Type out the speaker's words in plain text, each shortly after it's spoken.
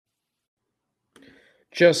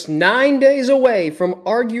Just 9 days away from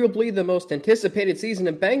arguably the most anticipated season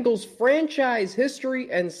in Bengals franchise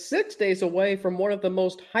history, and 6 days away from one of the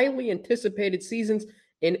most highly anticipated seasons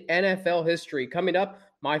in NFL history. Coming up,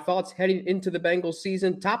 my thoughts heading into the Bengals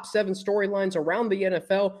season, top 7 storylines around the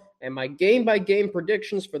NFL, and my game by game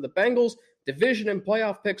predictions for the Bengals, division and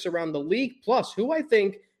playoff picks around the league, plus who I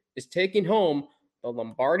think is taking home the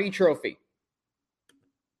Lombardi Trophy.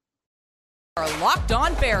 Are Locked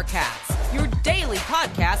On Bearcats, your daily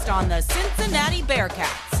podcast on the Cincinnati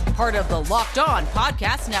Bearcats, part of the Locked On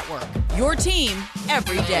Podcast Network, your team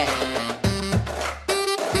every day.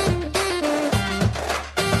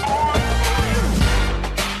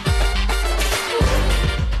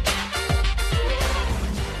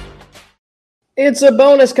 It's a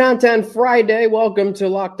bonus content Friday. Welcome to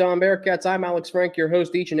Locked On Bearcats. I'm Alex Frank, your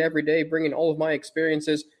host each and every day, bringing all of my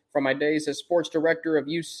experiences from my days as sports director of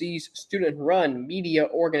UC's student-run media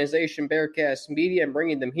organization, Bearcats Media, and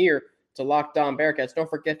bringing them here to Locked On Bearcats. Don't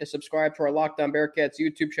forget to subscribe to our Locked On Bearcats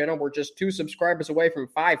YouTube channel. We're just 2 subscribers away from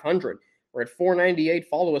 500. We're at 498.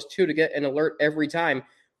 Follow us, too, to get an alert every time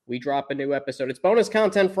we drop a new episode. It's bonus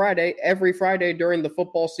content Friday, every Friday during the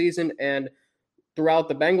football season, and throughout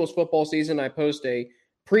the Bengals football season, I post a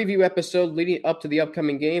preview episode leading up to the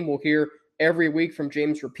upcoming game. We'll hear every week from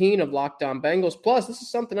James Rapine of Locked On Bengals. Plus, this is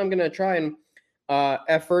something I'm going to try and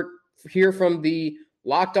hear from the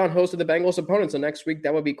Locked On host of the Bengals opponents. So next week,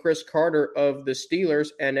 that would be Chris Carter of the Steelers,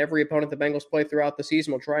 and every opponent the Bengals play throughout the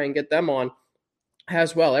season, we'll try and get them on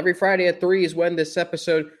as well. Every Friday at 3 is when this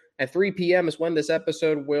episode, at 3 p.m. is when this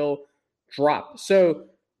episode will drop. So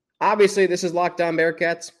obviously, this is Locked On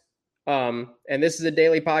Bearcats, and this is a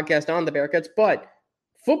daily podcast on the Bearcats, but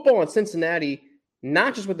football in Cincinnati,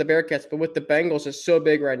 not just with the Bearcats, but with the Bengals, is so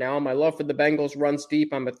big right now. My love for the Bengals runs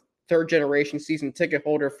deep. I'm a third-generation season ticket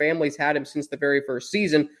holder. Family's had him since the very first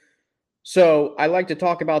season. So I like to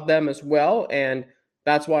talk about them as well, and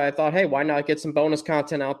that's why I thought, hey, why not get some bonus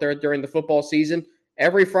content out there during the football season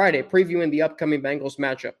every Friday, previewing the upcoming Bengals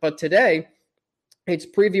matchup. But today, it's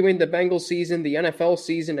previewing the Bengals season, the NFL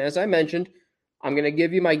season. As I mentioned, I'm going to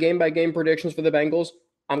give you my game-by-game predictions for the Bengals.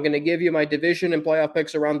 I'm going to give you my division and playoff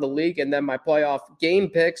picks around the league, and then my playoff game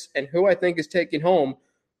picks and who I think is taking home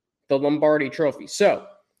the Lombardi Trophy. So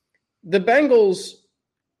the Bengals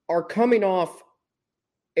are coming off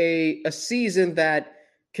a season that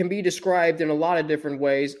can be described in a lot of different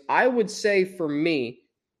ways. I would say for me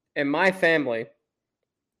and my family,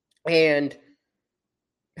 and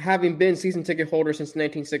having been season ticket holder since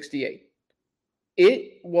 1968,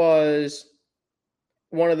 it was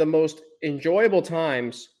one of the most enjoyable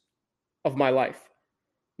times of my life.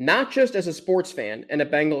 Not just as a sports fan and a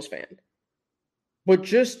Bengals fan, but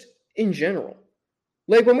just in general.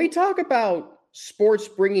 Like when we talk about sports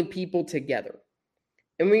bringing people together,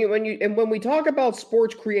 and when we talk about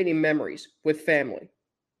sports creating memories with family,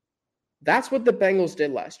 that's what the Bengals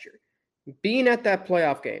did last year. Being at that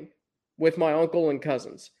playoff game with my uncle and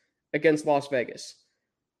cousins against Las Vegas.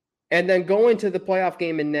 And then going to the playoff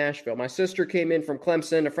game in Nashville. My sister came in from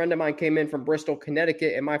Clemson. A friend of mine came in from Bristol,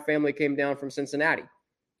 Connecticut, and my family came down from Cincinnati.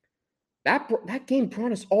 That game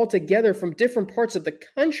brought us all together from different parts of the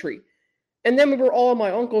country. And then we were all at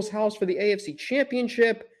my uncle's house for the AFC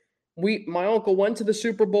Championship. My uncle went to the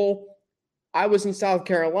Super Bowl. I was in South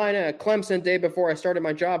Carolina at Clemson day before I started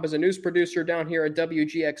my job as a news producer down here at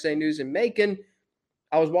WGXA News in Macon.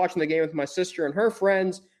 I was watching the game with my sister and her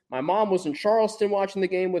friends. My mom was in Charleston watching the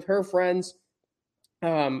game with her friends.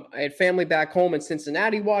 I had family back home in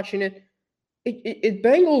Cincinnati watching it. The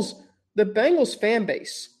Bengals fan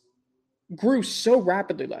base grew so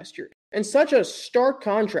rapidly last year, and such a stark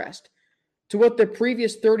contrast to what the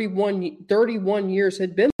previous 31 years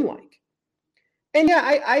had been like. And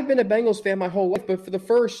yeah, I've been a Bengals fan my whole life, but for the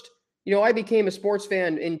first, I became a sports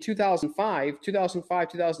fan in 2005,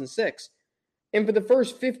 2006. And for the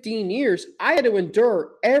first 15 years, I had to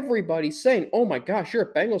endure everybody saying, oh my gosh, you're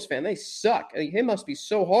a Bengals fan. They suck. It must be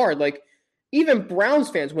so hard. Like, even Browns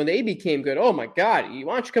fans, when they became good, oh my God,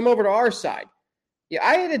 why don't you come over to our side? Yeah,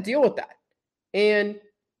 I had to deal with that. And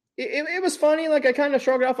it was funny. Like, I kind of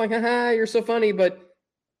shrugged it off like, haha, you're so funny. But,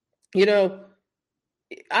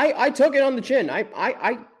 I took it on the chin.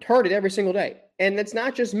 I heard it every single day. And it's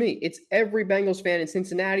not just me. It's every Bengals fan in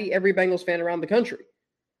Cincinnati, every Bengals fan around the country.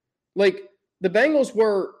 Like, the Bengals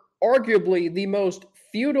were arguably the most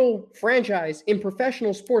feudal franchise in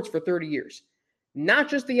professional sports for 30 years, not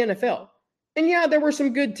just the NFL. And yeah, there were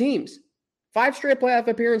some good teams. 5 straight playoff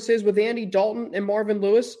appearances with Andy Dalton and Marvin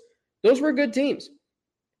Lewis. Those were good teams.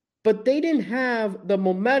 But they didn't have the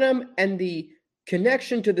momentum and the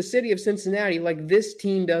connection to the city of Cincinnati like this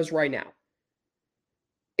team does right now.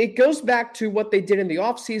 it goes back to what they did in the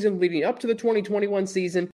offseason leading up to the 2021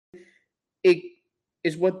 season. It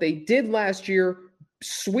is what they did last year,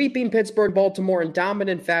 sweeping Pittsburgh, Baltimore in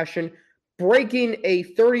dominant fashion, breaking a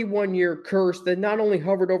 31-year curse that not only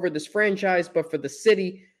hovered over this franchise, but for the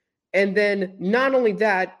city. And then not only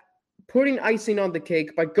that, putting icing on the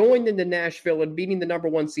cake by going into Nashville and beating the number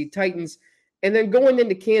 1 seed Titans, and then going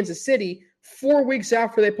into Kansas City 4 weeks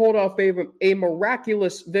after they pulled off a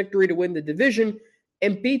miraculous victory to win the division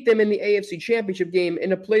and beat them in the AFC Championship game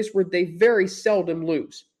in a place where they very seldom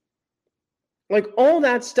lose. Like, all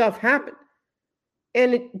that stuff happened.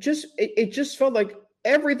 And it just felt like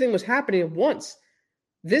everything was happening at once.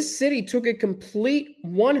 This city took a complete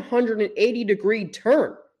 180-degree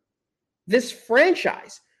turn. This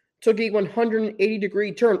franchise took a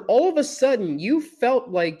 180-degree turn. All of a sudden, you felt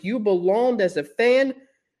like you belonged as a fan.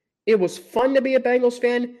 It was fun to be a Bengals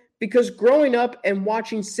fan because growing up and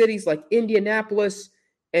watching cities like Indianapolis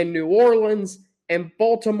and New Orleans and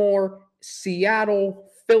Baltimore, Seattle,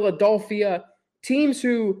 Philadelphia, teams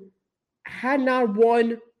who had not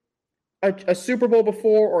won a Super Bowl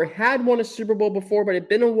before or had won a Super Bowl before, but it had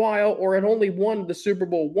been a while or had only won the Super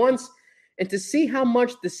Bowl once, and to see how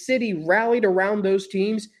much the city rallied around those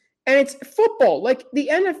teams. And it's football. Like, the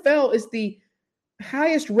NFL is the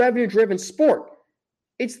highest revenue-driven sport.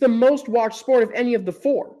 It's the most watched sport of any of the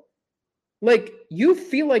four. Like, you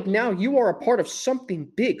feel like now you are a part of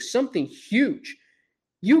something big, something huge.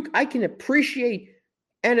 I can appreciate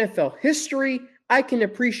NFL history. I can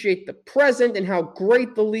appreciate the present and how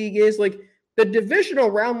great the league is. Like, the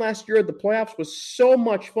divisional round last year of the playoffs was so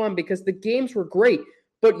much fun because the games were great,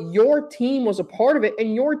 but your team was a part of it,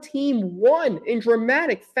 and your team won in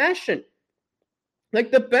dramatic fashion.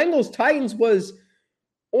 Like, the Bengals-Titans was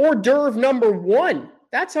hors d'oeuvre number 1.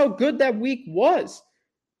 That's how good that week was.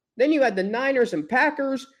 Then you had the Niners and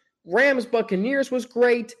Packers. Rams-Buccaneers was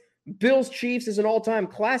great. Bills-Chiefs is an all-time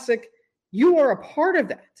classic. You are a part of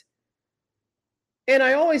that. And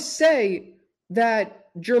I always say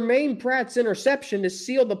that Jermaine Pratt's interception to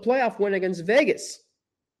seal the playoff win against Vegas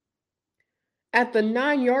at the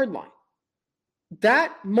 9-yard line.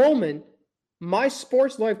 That moment, my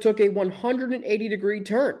sports life took a 180-degree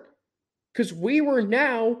turn because we were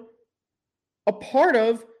now a part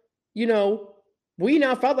of, we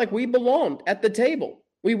now felt like we belonged at the table.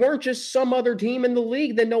 We weren't just some other team in the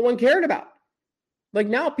league that no one cared about. Like,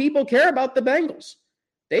 now people care about the Bengals.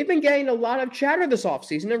 They've been getting a lot of chatter this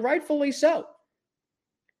offseason, and rightfully so.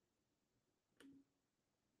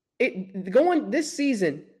 This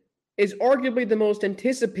season is arguably the most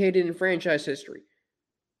anticipated in franchise history.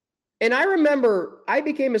 And I remember I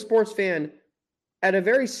became a sports fan at a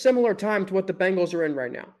very similar time to what the Bengals are in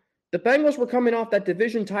right now. The Bengals were coming off that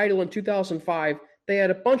division title in 2005. They had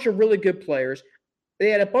a bunch of really good players.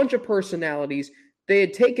 They had a bunch of personalities. They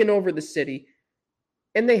had taken over the city.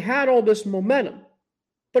 And they had all this momentum.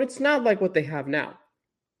 But it's not like what they have now.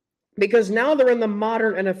 Because now they're in the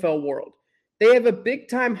modern NFL world. They have a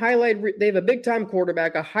big-time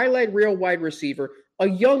quarterback, a highlight reel wide receiver, a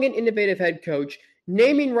young and innovative head coach,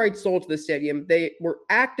 naming rights sold to the stadium. They were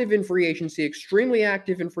active in free agency, extremely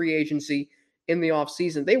active in free agency in the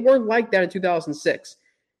offseason. They weren't like that in 2006.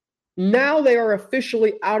 Now they are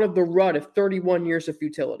officially out of the rut of 31 years of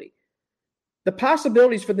futility. The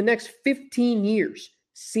possibilities for the next 15 years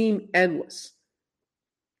seem endless.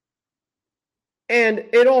 And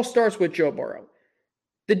it all starts with Joe Burrow.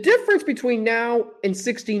 The difference between now and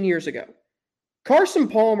 16 years ago, Carson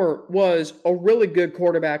Palmer was a really good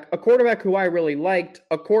quarterback, a quarterback who I really liked,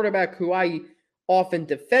 a quarterback who I often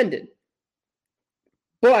defended.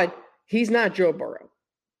 But he's not Joe Burrow.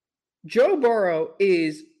 Joe Burrow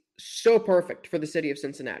is so perfect for the city of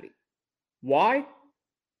Cincinnati. Why?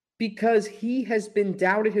 Because he has been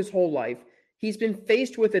doubted his whole life. He's been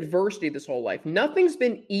faced with adversity this whole life. Nothing's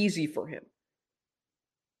been easy for him.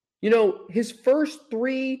 His first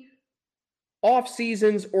 3 off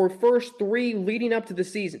seasons or first 3 leading up to the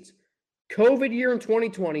seasons, COVID year in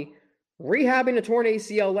 2020, rehabbing a torn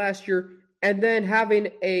ACL last year, and then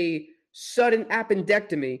having a sudden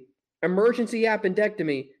emergency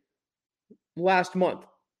appendectomy last month.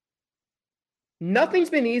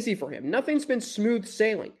 Nothing's been easy for him. Nothing's been smooth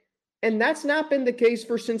sailing. And that's not been the case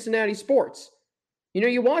for Cincinnati sports.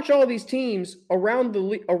 You watch all these teams around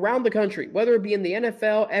the country, whether it be in the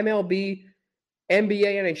NFL, MLB,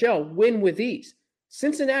 NBA, NHL, win with ease.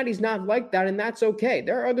 Cincinnati's not like that, and that's okay.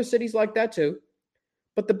 There are other cities like that too.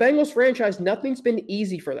 But the Bengals franchise, nothing's been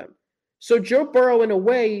easy for them. So Joe Burrow, in a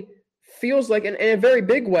way, feels like, in a very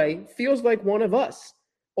big way, feels like one of us.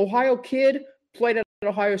 Ohio kid, played at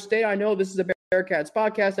Ohio State. I know this is a Bearcats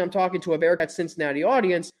podcast, and I'm talking to a Bearcats Cincinnati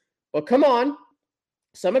audience. But come on.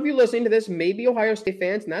 Some of you listening to this may be Ohio State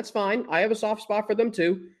fans, and that's fine. I have a soft spot for them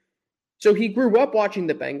too. So he grew up watching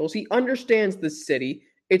the Bengals. He understands the city.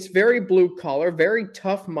 It's very blue collar, very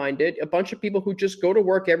tough minded, a bunch of people who just go to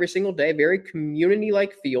work every single day, very community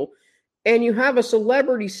like feel. And you have a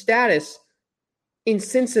celebrity status in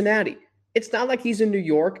Cincinnati. It's not like he's in New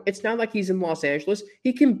York. It's not like he's in Los Angeles.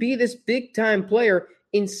 He can be this big time player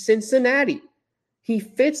in Cincinnati. He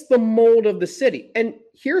fits the mold of the city. And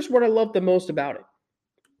here's what I love the most about it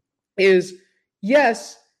is,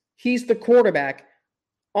 yes, he's the quarterback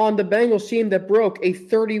on the Bengals team that broke a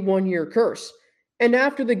 31-year curse. And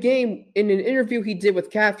after the game, in an interview he did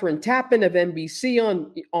with Catherine Tappan of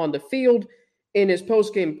NBC on the field, in his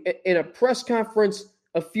postgame, in a press conference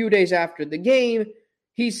a few days after the game,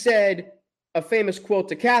 he said a famous quote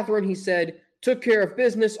to Catherine. He said, took care of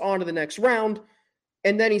business, on to the next round.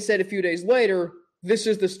 And then he said a few days later, this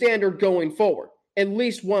is the standard going forward, at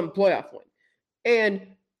least one playoff win. And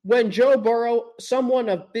when Joe Burrow, someone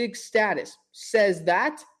of big status, says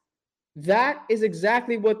that, that is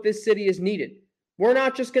exactly what this city is needed. We're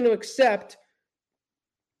not just going to accept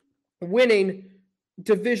winning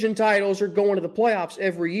division titles or going to the playoffs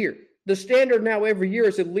every year. The standard now every year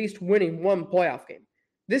is at least winning one playoff game.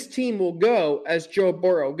 This team will go as Joe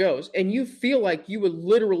Burrow goes, and you feel like you would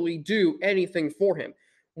literally do anything for him.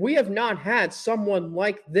 We have not had someone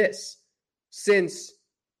like this since,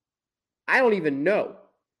 I don't even know.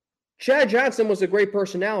 Chad Johnson was a great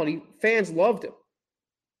personality. Fans loved him.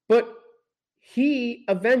 But he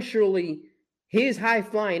eventually, his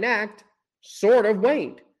high-flying act sort of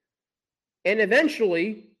waned. And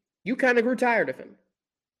eventually, you kind of grew tired of him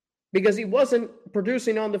because he wasn't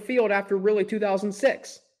producing on the field after really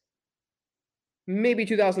 2006, maybe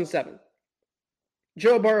 2007.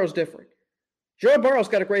 Joe Burrow's different. Joe Burrow's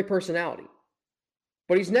got a great personality,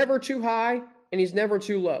 but he's never too high and he's never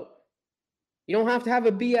too low. You don't have to have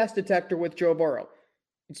a BS detector with Joe Burrow.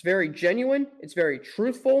 It's very genuine. It's very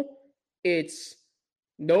truthful. It's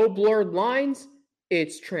no blurred lines.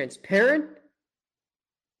 It's transparent.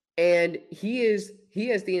 And he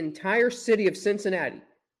has the entire city of Cincinnati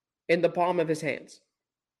in the palm of his hands.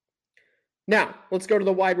 Now, let's go to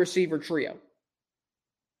the wide receiver trio.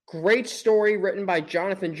 Great story written by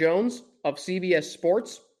Jonathan Jones of CBS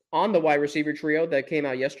Sports on the wide receiver trio that came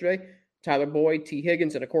out yesterday. Tyler Boyd, T.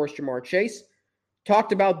 Higgins, and of course, Jamar Chase.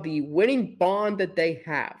 Talked about the winning bond that they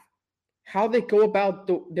have, how they go about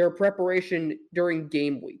their preparation during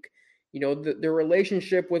game week. You know, their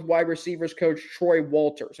relationship with wide receivers coach Troy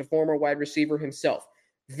Walters, a former wide receiver himself.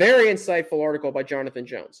 Very insightful article by Jonathan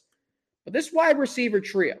Jones. But this wide receiver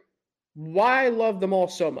trio, why I love them all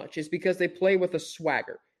so much is because they play with a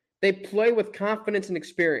swagger. They play with confidence and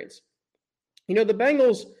experience. You know, the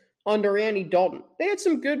Bengals under Andy Dalton, they had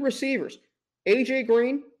some good receivers. A.J.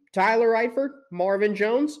 Green, Tyler Eifert, Marvin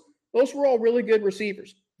Jones, those were all really good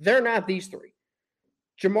receivers. They're not these three.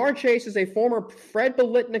 Jamar Chase is a former Fred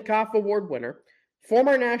Biletnikoff Award winner,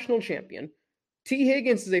 former national champion. T.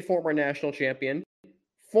 Higgins is a former national champion,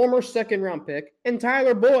 former second-round pick. And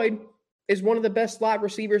Tyler Boyd is one of the best slot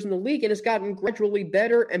receivers in the league and has gotten gradually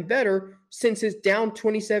better and better since his down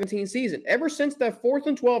 2017 season. Ever since that 4th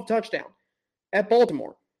and 12 touchdown at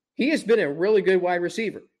Baltimore, he has been a really good wide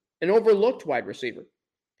receiver, an overlooked wide receiver.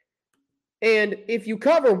 And if you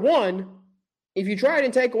cover one, if you try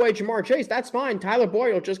and take away Jamar Chase, that's fine. Tyler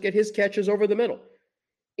Boyd will just get his catches over the middle.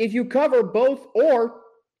 If you cover both, if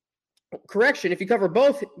you cover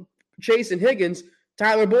both Chase and Higgins,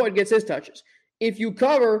 Tyler Boyd gets his touches. If you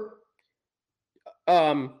cover,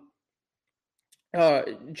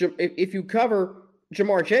 if you cover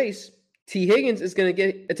Jamar Chase, T. Higgins is going to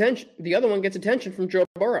get attention. The other one gets attention from Joe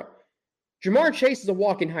Burrow. Jamar Chase is a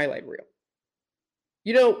walking highlight reel.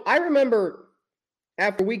 You know, I remember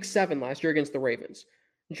after week 7 last year against the Ravens,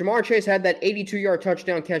 Jamar Chase had that 82-yard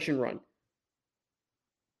touchdown catch and run.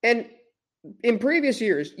 And in previous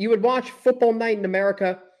years, you would watch Football Night in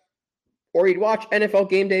America, or you'd watch NFL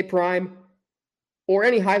Game Day Prime, or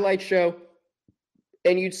any highlight show,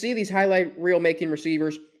 and you'd see these highlight reel making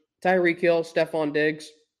receivers, Tyreek Hill, Stephon Diggs,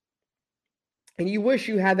 and you wish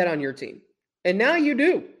you had that on your team. And now you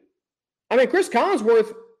do. I mean, Chris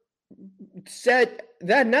Collinsworth said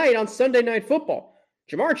that night on Sunday Night Football,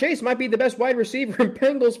 Jamar Chase might be the best wide receiver in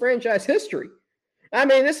Bengals franchise history. I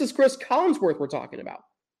mean, this is Chris Collinsworth we're talking about.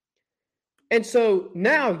 And so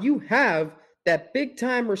now you have that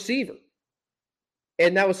big-time receiver.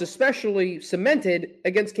 And that was especially cemented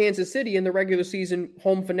against Kansas City in the regular season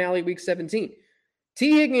home finale week 17.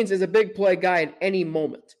 T. Higgins is a big play guy at any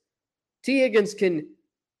moment. T. Higgins can,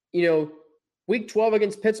 week 12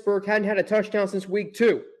 against Pittsburgh, hadn't had a touchdown since week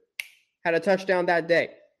 2. Had a touchdown that day.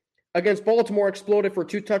 Against Baltimore, exploded for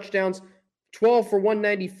 2 touchdowns, 12 for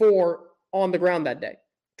 194 on the ground that day.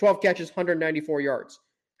 12 catches, 194 yards.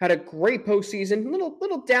 Had a great postseason.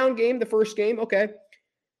 Little down game the first game, okay.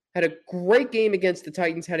 Had a great game against the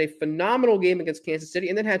Titans. Had a phenomenal game against Kansas City,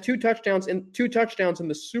 and then had two touchdowns in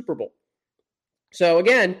the Super Bowl. So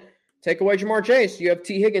again, take away Jamar Chase, you have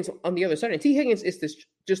T. Higgins on the other side. And T. Higgins is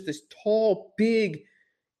this tall, big,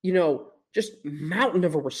 just mountain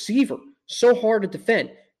of a receiver. So hard to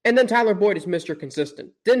defend. And then Tyler Boyd is Mr. Consistent.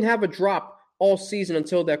 Didn't have a drop all season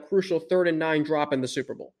until that crucial 3rd and 9 drop in the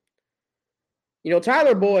Super Bowl.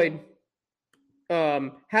 Tyler Boyd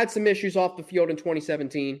had some issues off the field in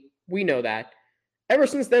 2017. We know that. Ever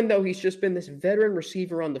since then, though, he's just been this veteran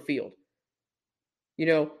receiver on the field.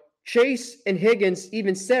 Chase and Higgins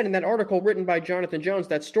even said in that article written by Jonathan Jones,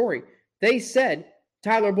 that story, they said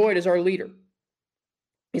Tyler Boyd is our leader.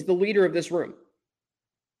 He's the leader of this room.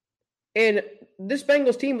 And this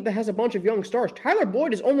Bengals team that has a bunch of young stars, Tyler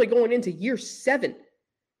Boyd is only going into year 7.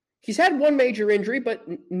 He's had one major injury, but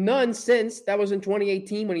none since. That was in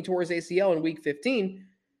 2018 when he tore his ACL in week 15.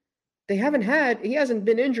 He hasn't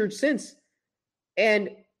been injured since. And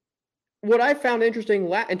what I found interesting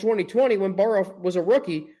in 2020 when Burrow was a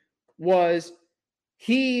rookie was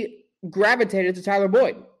he gravitated to Tyler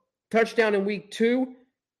Boyd. Touchdown in week 2,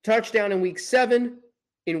 touchdown in week 7,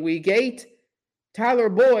 in week 8. Tyler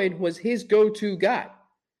Boyd was his go-to guy.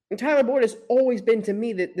 And Tyler Boyd has always been, to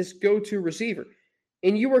me, this go-to receiver.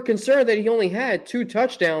 And you were concerned that he only had 2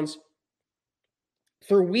 touchdowns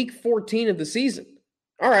through week 14 of the season.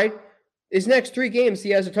 All right. His next 3 games, he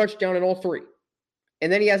has a touchdown in all 3.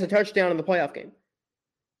 And then he has a touchdown in the playoff game.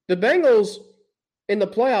 The Bengals in the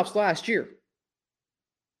playoffs last year,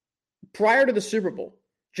 prior to the Super Bowl,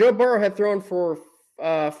 Joe Burrow had thrown for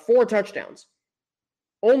 4 touchdowns.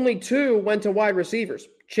 Only 2 went to wide receivers.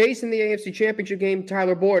 Chase in the AFC Championship game,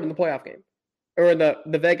 Tyler Boyd in the playoff game. Or in the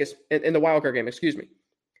Vegas, in the wildcard game, excuse me.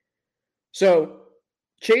 So,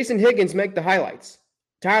 Chase and Higgins make the highlights.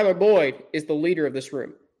 Tyler Boyd is the leader of this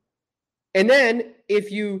room. And then, if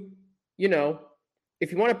you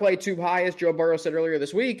want to play too high, as Joe Burrow said earlier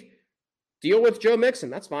this week, deal with Joe Mixon.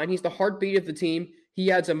 That's fine. He's the heartbeat of the team. He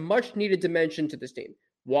adds a much-needed dimension to this team.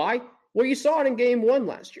 Why? Well, you saw it in Game 1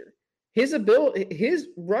 last year. His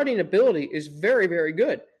running ability is very, very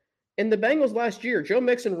good. In the Bengals last year, Joe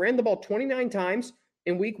Mixon ran the ball 29 times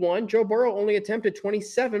in week 1. Joe Burrow only attempted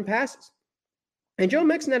 27 passes. And Joe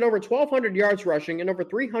Mixon had over 1,200 yards rushing and over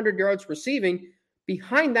 300 yards receiving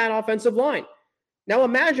behind that offensive line. Now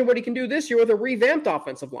imagine what he can do this year with a revamped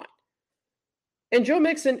offensive line. And Joe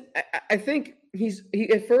Mixon, I think he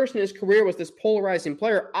at first in his career was this polarizing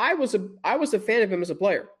player. I was a fan of him as a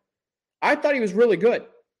player. I thought he was really good.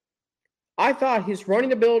 I thought his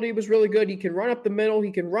running ability was really good. He can run up the middle.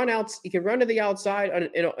 He can run out. He can run to the outside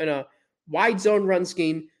in a wide zone run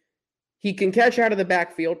scheme. He can catch out of the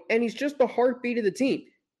backfield, and he's just the heartbeat of the team.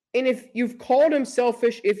 And if you've called him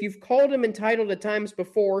selfish, if you've called him entitled at times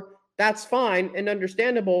before, that's fine and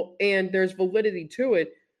understandable, and there's validity to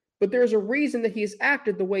it. But there's a reason that he has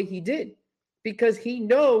acted the way he did, because he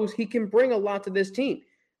knows he can bring a lot to this team.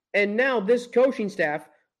 And now this coaching staff,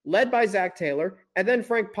 led by Zach Taylor, and then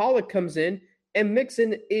Frank Pollock comes in, and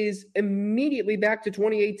Mixon is immediately back to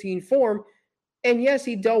 2018 form. And yes,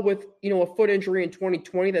 he dealt with, a foot injury in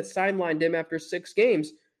 2020 that sidelined him after 6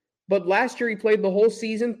 games. But last year he played the whole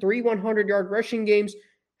season, 3 100-yard rushing games,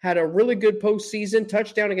 had a really good postseason,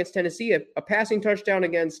 touchdown against Tennessee, a passing touchdown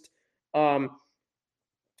against the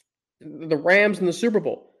Rams in the Super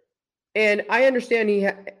Bowl. And I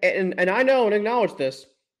understand and I know and acknowledge this,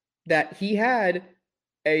 that he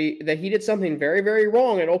did something very, very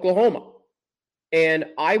wrong at Oklahoma. And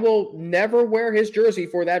I will never wear his jersey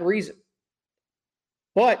for that reason.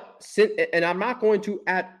 And I'm not going to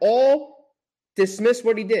at all dismiss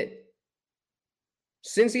what he did.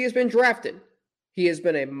 Since he has been drafted, he has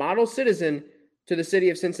been a model citizen to the city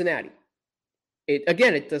of Cincinnati.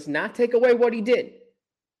 It does not take away what he did.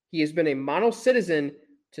 He has been a model citizen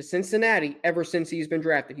to Cincinnati ever since he's been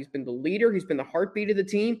drafted. He's been the leader. He's been the heartbeat of the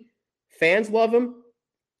team. Fans love him.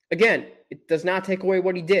 Again, it does not take away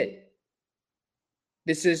what he did.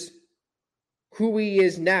 This is who he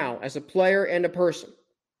is now as a player and a person.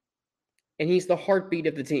 And he's the heartbeat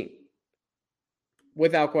of the team.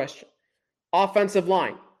 Without question. Offensive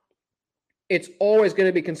line. It's always going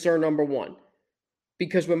to be concern number 1.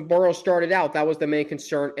 Because when Burrow started out, that was the main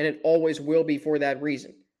concern, and it always will be for that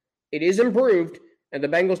reason. It is improved, and the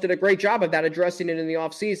Bengals did a great job of that, addressing it in the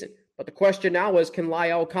offseason. But the question now is, can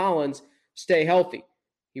La'el Collins stay healthy?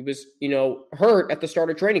 He was, hurt at the start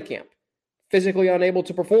of training camp, physically unable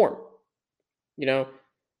to perform,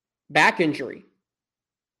 back injury.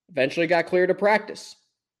 Eventually got cleared to practice.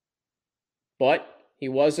 But he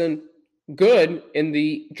wasn't good in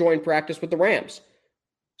the joint practice with the Rams.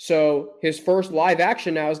 So his first live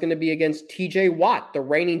action now is going to be against TJ Watt, the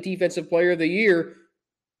reigning defensive player of the year,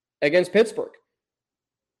 against Pittsburgh.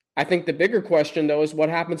 I think the bigger question, though, is what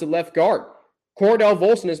happens at left guard. Cordell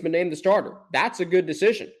Volson has been named the starter. That's a good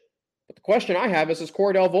decision. But the question I have is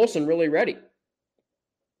Cordell Volson really ready?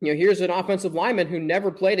 Here's an offensive lineman who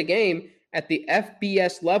never played a game at the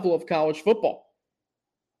FBS level of college football.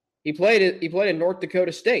 He played at North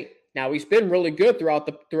Dakota State. Now, he's been really good throughout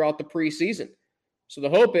the preseason. So the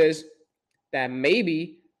hope is that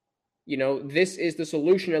maybe, this is the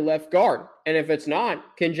solution at left guard. And if it's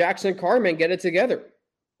not, can Jackson Carman get it together?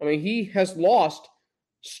 I mean, he has lost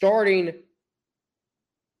starting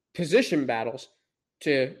position battles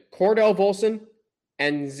to Cordell Volson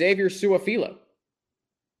and Xavier Su'a-Filo.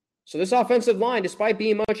 So this offensive line, despite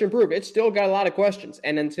being much improved, it's still got a lot of questions.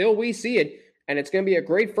 And until we see it, and it's going to be a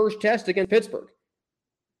great first test against Pittsburgh,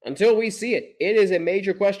 until we see it, it is a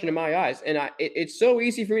major question in my eyes. And it's so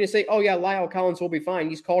easy for me to say, oh yeah, Lyle Collins will be fine.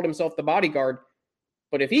 He's called himself the bodyguard.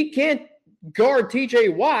 But if he can't guard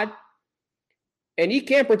TJ Watt and he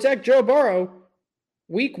can't protect Joe Burrow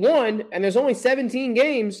week 1, and there's only 17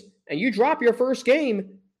 games, and you drop your first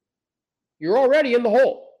game, you're already in the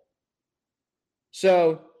hole.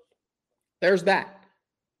 So there's that.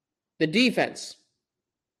 The defense.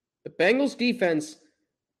 The Bengals defense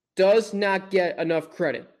does not get enough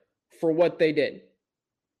credit for what they did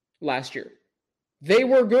last year. They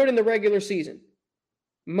were good in the regular season.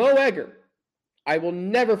 Mo Egger, I will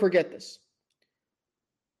never forget this.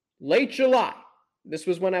 Late July, this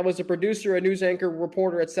was when I was a producer, a news anchor,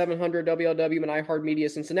 reporter at 700 WLW and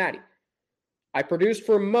iHeartMedia Cincinnati. I produced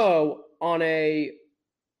for Mo on a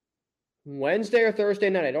Wednesday or Thursday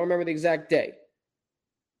night. I don't remember the exact day.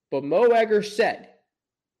 But Mo Egger said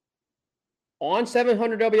on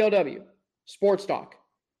 700 WLW, Sports Talk,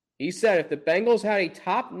 he said if the Bengals had a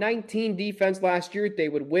top 19 defense last year, they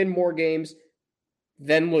would win more games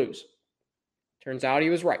than lose. Turns out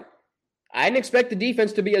he was right. I didn't expect the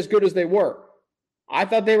defense to be as good as they were. I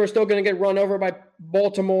thought they were still going to get run over by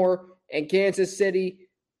Baltimore and Kansas City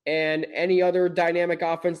and any other dynamic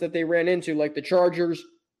offense that they ran into, like the Chargers,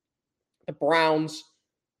 the Browns,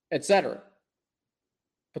 etc.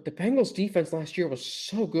 But the Bengals defense last year was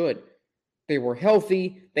so good. They were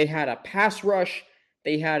healthy. They had a pass rush.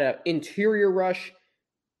 They had an interior rush.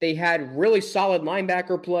 They had really solid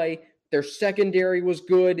linebacker play. Their secondary was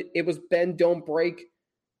good. It was bend, don't break.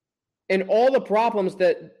 And all the problems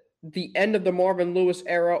that the end of the Marvin Lewis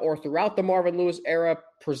era or throughout the Marvin Lewis era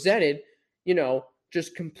presented,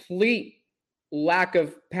 just complete lack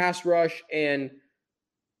of pass rush and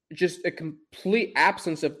just a complete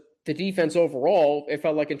absence of the defense overall, it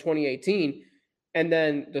felt like in 2018. And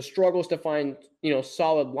then the struggles to find,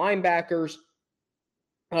 solid linebackers.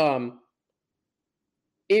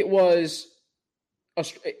 It was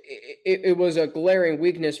a glaring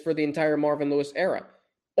weakness for the entire Marvin Lewis era.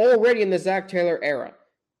 Already in the Zach Taylor era,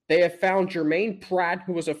 they have found Jermaine Pratt,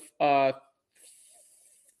 who was a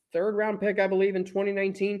third-round pick, I believe, in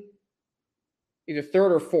 2019. Either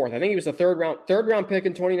third or fourth. I think he was a third round pick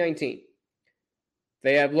in 2019.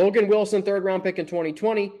 They have Logan Wilson, third-round pick in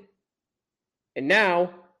 2020. And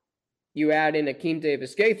now you add in Akeem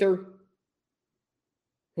Davis-Gaither,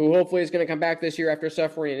 who hopefully is going to come back this year after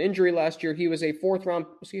suffering an injury last year. He was a fourth-round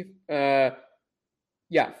pick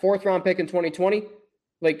in 2020.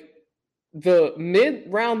 Like, the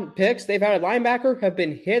mid-round picks they've had at linebacker have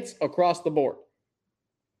been hits across the board.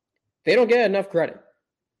 They don't get enough credit.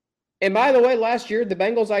 And by the way, last year, the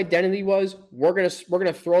Bengals' identity was we're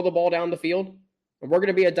gonna throw the ball down the field, and we're going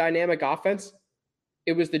to be a dynamic offense.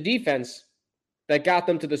 It was the defense that got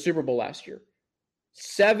them to the Super Bowl last year.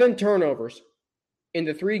 7 turnovers in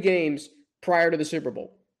the 3 games prior to the Super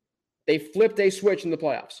Bowl. They flipped a switch in the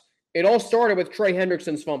playoffs. It all started with Trey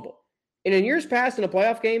Hendrickson's fumble. And in years past in a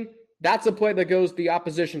playoff game, that's a play that goes the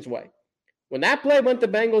opposition's way. When that play went the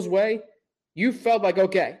Bengals' way, you felt like,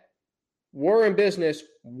 okay, we're in business.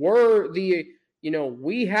 We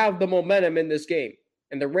have the momentum in this game.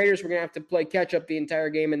 And the Raiders were going to have to play catch up the entire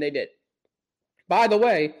game, and they did. By the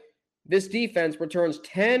way, this defense returns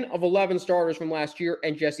 10 of 11 starters from last year,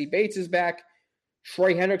 and Jesse Bates is back.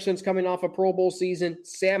 Trey Hendrickson's coming off a Pro Bowl season.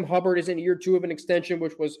 Sam Hubbard is in year 2 of an extension,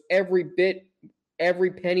 which was every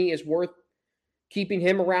penny is worth keeping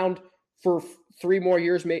him around for 3 more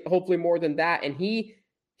years, hopefully more than that. And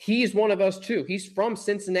he's one of us too. He's from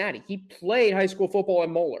Cincinnati. He played high school football at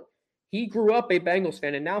Moeller. He grew up a Bengals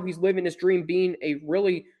fan, and now he's living his dream being a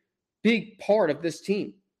really big part of this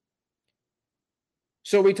team.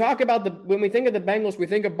 So we talk about when we think of the Bengals, we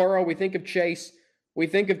think of Burrow, we think of Chase, we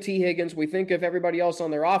think of T. Higgins, we think of everybody else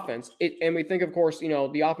on their offense, and we think, of course,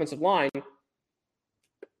 the offensive line,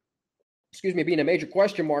 being a major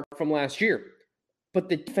question mark from last year. But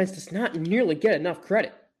the defense does not nearly get enough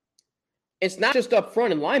credit. It's not just up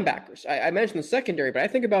front and linebackers. I mentioned the secondary, but I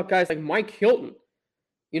think about guys like Mike Hilton,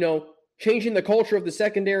 changing the culture of the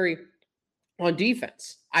secondary on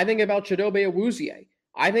defense. I think about Chidobe Awuzie.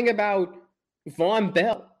 I think about Von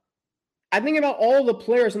Bell. I think about all the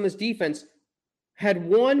players on this defense had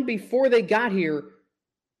won before they got here,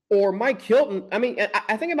 or Mike Hilton. I mean,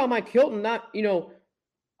 I think about Mike Hilton, not,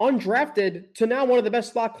 undrafted to now one of the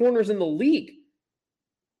best slot corners in the league.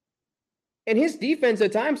 And his defense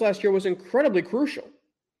at times last year was incredibly crucial.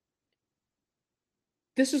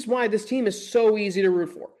 This is why this team is so easy to root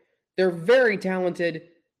for. They're very talented.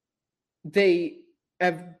 They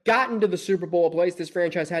have gotten to the Super Bowl, a place this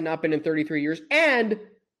franchise had not been in 33 years, and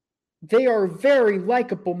they are very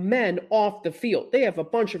likable men off the field. They have a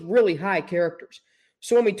bunch of really high characters.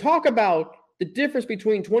 So when we talk about the difference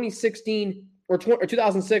between 2016 or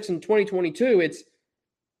 2006 and 2022, it's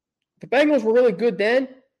the Bengals were really good then,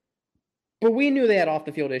 but we knew they had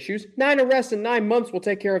off-the-field issues. 9 arrests in 9 months will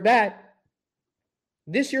take care of that.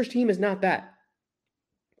 This year's team is not that.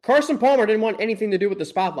 Carson Palmer didn't want anything to do with the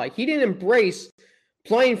spotlight. He didn't embrace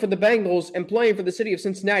playing for the Bengals and playing for the city of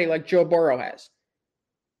Cincinnati like Joe Burrow has.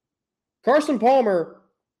 Carson Palmer,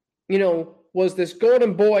 was this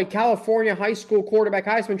golden boy, California high school quarterback,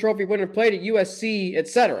 Heisman Trophy winner, played at USC,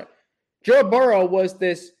 etc. Joe Burrow was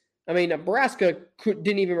this, Nebraska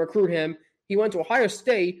didn't even recruit him. He went to Ohio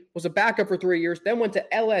State, was a backup for 3 years, then went to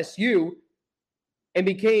LSU and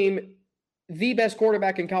became the best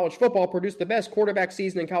quarterback in college football, produced the best quarterback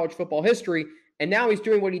season in college football history, and now he's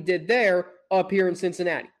doing what he did there up here in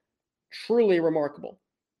Cincinnati. Truly remarkable.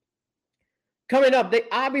 Coming up, they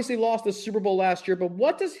obviously lost the Super Bowl last year, but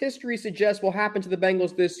what does history suggest will happen to the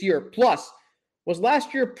Bengals this year? Plus, was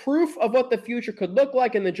last year proof of what the future could look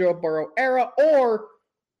like in the Joe Burrow era, or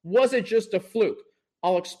was it just a fluke?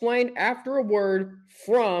 I'll explain after a word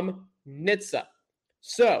from Nitsa.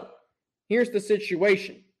 So, here's the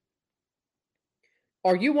situation.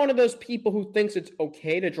 Are you one of those people who thinks it's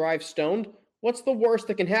okay to drive stoned? What's the worst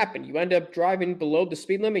that can happen? You end up driving below the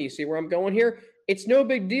speed limit. You see where I'm going here? It's no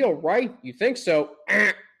big deal, right? You think so?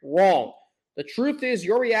 Wrong. The truth is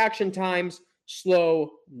your reaction times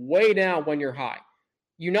slow way down when you're high.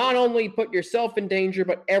 You not only put yourself in danger,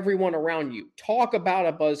 but everyone around you. Talk about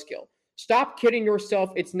a buzzkill. Stop kidding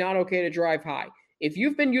yourself. It's not okay to drive high. If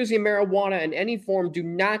you've been using marijuana in any form, do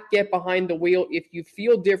not get behind the wheel. If you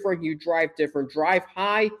feel different, you drive different. Drive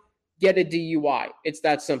high, get a DUI. It's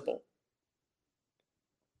that simple.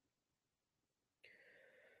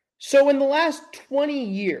 So in the last 20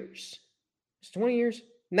 years,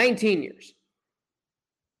 19 years,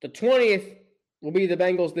 the 20th will be the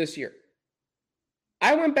Bengals this year.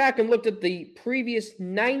 I went back and looked at the previous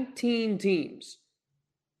 19 teams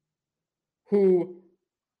who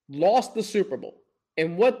lost the Super Bowl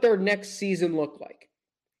and what their next season looked like.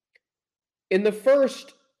 In the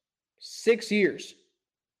first 6 years,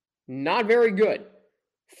 not very good.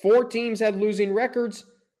 4 teams had losing records.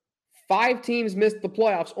 5 teams missed the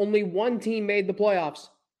playoffs. Only 1 team made the playoffs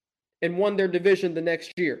and won their division the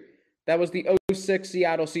next year. That was the 2006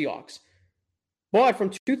 Seattle Seahawks. But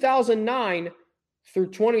from 2009 through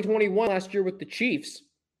 2021 last year with the Chiefs,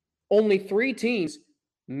 only 3 teams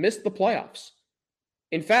missed the playoffs.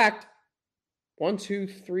 In fact, 1, 2,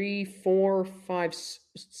 3, 4, 5,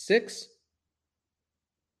 6.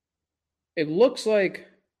 It looks like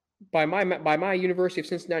by my University of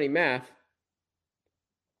Cincinnati math,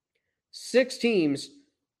 6 teams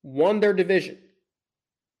won their division.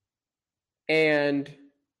 And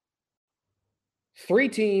 4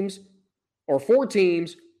 teams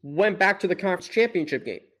went back to the conference championship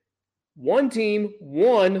game. 1 team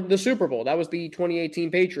won the Super Bowl. That was the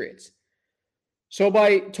 2018 Patriots. So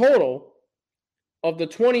by total of the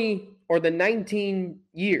 20 or the 19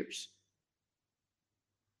 years,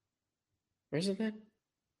 where's it then?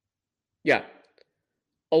 Yeah.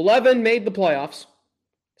 11 made the playoffs.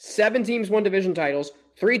 7 teams won division titles.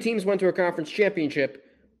 3 teams went to a conference championship.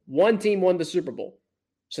 1 team won the Super Bowl.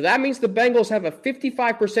 So that means the Bengals have a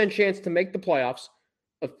 55% chance to make the playoffs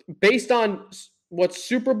based on what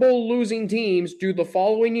Super Bowl losing teams do the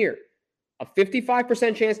following year. A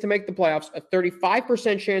 55% chance to make the playoffs, a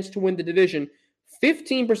 35% chance to win the division,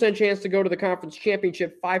 15% chance to go to the conference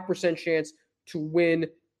championship, 5% chance to win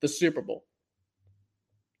the Super Bowl.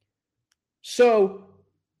 So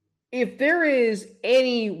if there is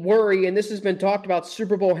any worry, and this has been talked about,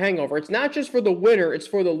 Super Bowl hangover, it's not just for the winner, it's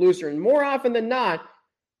for the loser. And more often than not,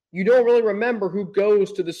 you don't really remember who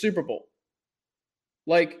goes to the Super Bowl.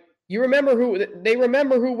 Like, they remember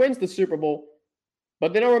who wins the Super Bowl,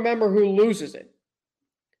 but they don't remember who loses it.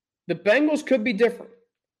 The Bengals could be different,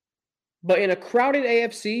 but in a crowded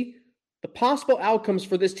AFC, the possible outcomes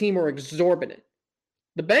for this team are exorbitant.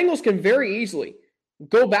 The Bengals can very easily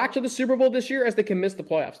go back to the Super Bowl this year as they can miss the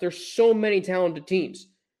playoffs. There's so many talented teams.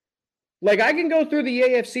 Like, I can go through the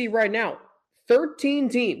AFC right now. 13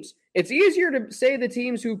 teams. It's easier to say the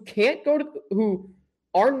teams who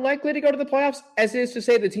aren't likely to go to the playoffs as it is to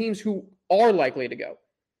say the teams who are likely to go.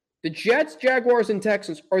 The Jets, Jaguars, and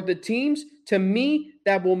Texans are the teams, to me,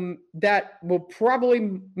 that will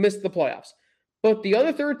probably miss the playoffs. But the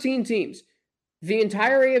other 13 teams, the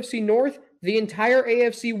entire AFC North, the entire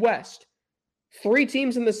AFC West, 2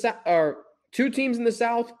 teams in the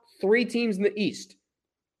South, 3 teams in the East.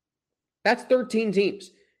 That's 13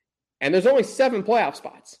 teams. And there's only 7 playoff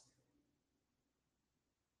spots.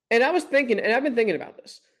 And I've been thinking about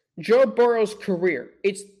this. Joe Burrow's career,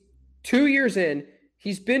 it's 2 years in,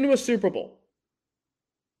 he's been to a Super Bowl.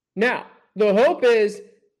 Now, the hope is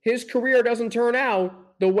his career doesn't turn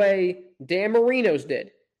out the way Dan Marino's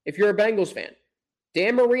did, if you're a Bengals fan.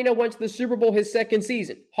 Dan Marino went to the Super Bowl his second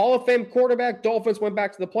season. Hall of Fame quarterback, Dolphins went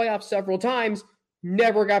back to the playoffs several times,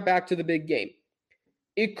 never got back to the big game.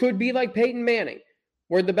 It could be like Peyton Manning,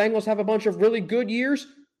 where the Bengals have a bunch of really good years,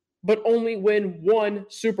 but only win 1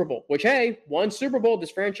 Super Bowl. Which, hey, 1 Super Bowl,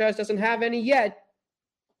 this franchise doesn't have any yet.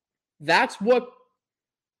 That's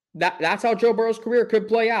how Joe Burrow's career could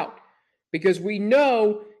play out. Because we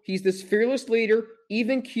know he's this fearless leader,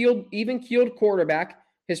 even-keeled quarterback.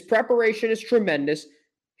 His preparation is tremendous.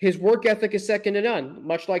 His work ethic is second to none,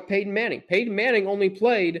 much like Peyton Manning. Peyton Manning only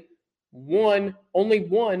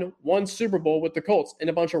won 1 Super Bowl with the Colts in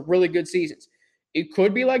a bunch of really good seasons. It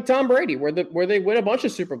could be like Tom Brady, where they win a bunch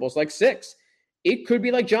of Super Bowls, like 6. It could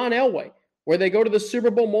be like John Elway, where they go to the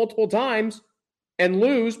Super Bowl multiple times and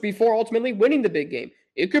lose before ultimately winning the big game.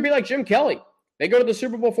 It could be like Jim Kelly. They go to the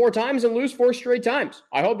Super Bowl 4 times and lose 4 straight times.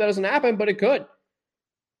 I hope that doesn't happen, but it could.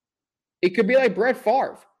 It could be like Brett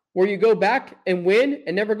Favre, where you go back and win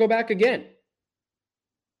and never go back again.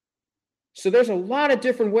 So there's a lot of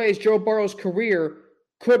different ways Joe Burrow's career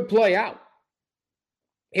could play out.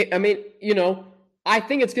 I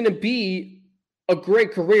think it's going to be a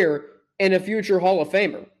great career and a future Hall of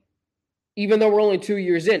Famer. Even though we're only 2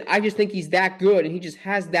 years in, I just think he's that good, and he just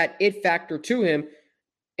has that it factor to him,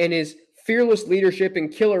 and his fearless leadership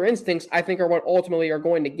and killer instincts, I think, are what ultimately are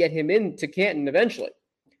going to get him into Canton eventually.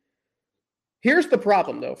 Here's the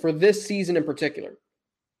problem, though, for this season in particular.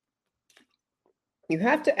 You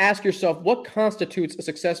have to ask yourself what constitutes a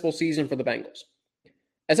successful season for the Bengals.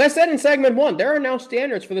 As I said in segment 1, there are now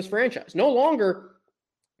standards for this franchise. No longer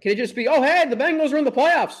can it just be, oh, hey, the Bengals are in the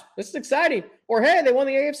playoffs. This is exciting. Or, hey, they won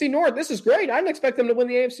the AFC North. This is great. I didn't expect them to win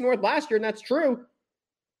the AFC North last year, and that's true.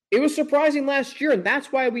 It was surprising last year, and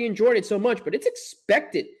that's why we enjoyed it so much. But it's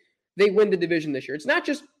expected they win the division this year. It's not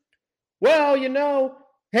just, well,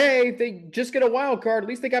 hey, if they just get a wild card, at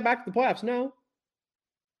least they got back to the playoffs. No.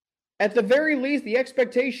 At the very least, the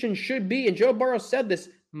expectation should be, and Joe Burrow said this,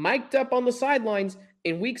 mic'd up on the sidelines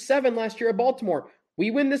in Week 7 last year at Baltimore. We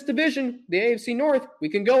win this division, the AFC North, we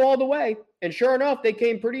can go all the way. And sure enough, they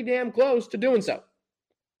came pretty damn close to doing so.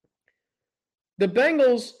 The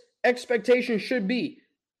Bengals' expectation should be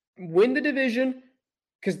win the division,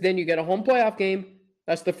 because then you get a home playoff game.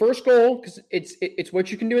 That's the first goal, because it's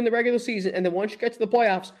what you can do in the regular season. And then once you get to the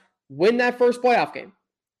playoffs, win that first playoff game,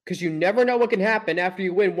 because you never know what can happen after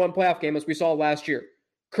you win 1 playoff game, as we saw last year.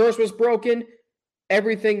 Curse was broken.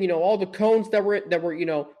 Everything, all the cones that were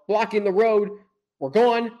blocking the road were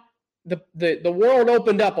gone. The world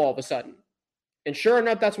opened up all of a sudden. And sure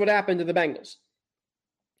enough, that's what happened to the Bengals.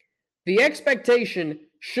 The expectation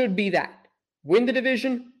should be that. Win the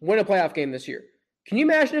division, win a playoff game this year. Can you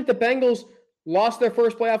imagine if the Bengals lost their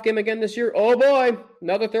first playoff game again this year? Oh boy,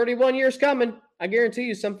 another 31 years coming. I guarantee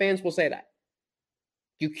you some fans will say that.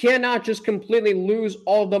 You cannot just completely lose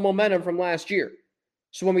all the momentum from last year.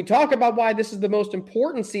 So when we talk about why this is the most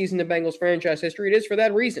important season in Bengals franchise history, it is for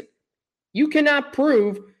that reason. You cannot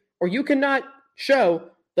prove, or you cannot show,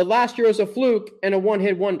 that last year was a fluke and a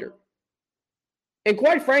one-hit wonder. And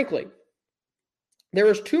quite frankly, there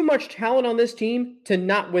is too much talent on this team to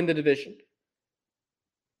not win the division.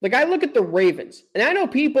 Like, I look at the Ravens, and I know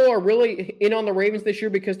people are really in on the Ravens this year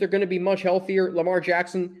because they're going to be much healthier, Lamar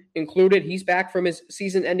Jackson included. He's back from his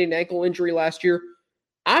season-ending ankle injury last year.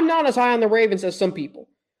 I'm not as high on the Ravens as some people.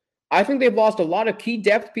 I think they've lost a lot of key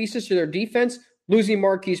depth pieces to their defense. Losing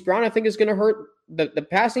Marquise Brown, I think, is going to hurt the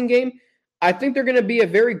passing game. I think they're going to be a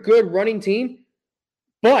very good running team,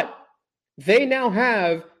 but they now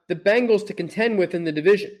have the Bengals to contend with in the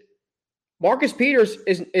division. Marcus Peters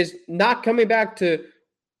is not coming back to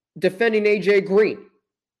defending A.J. Green.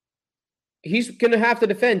 He's going to have to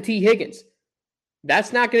defend T. Higgins.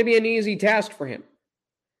 That's not going to be an easy task for him.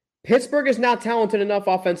 Pittsburgh is not talented enough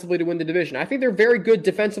offensively to win the division. I think they're very good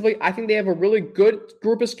defensively. I think they have a really good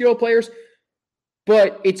group of skill players,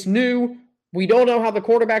 but it's new. We don't know how the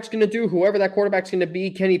quarterback's going to do, whoever that quarterback's going to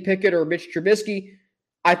be, Kenny Pickett or Mitch Trubisky.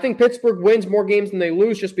 I think Pittsburgh wins more games than they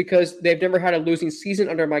lose just because they've never had a losing season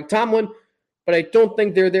under Mike Tomlin, but I don't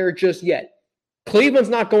think they're there just yet. Cleveland's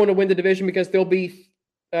not going to win the division because they'll be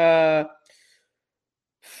 3-8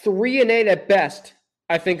 at best.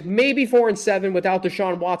 I think maybe 4-7 without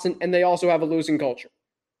Deshaun Watson, and they also have a losing culture.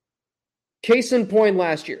 Case in point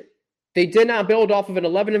last year. They did not build off of an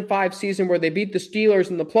 11-5 season where they beat the Steelers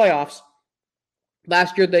in the playoffs.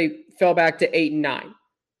 Last year, they fell back to 8-9,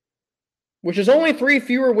 which is only 3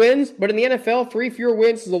 fewer wins, but in the NFL, 3 fewer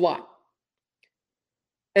wins is a lot.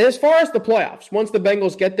 And as far as the playoffs, once the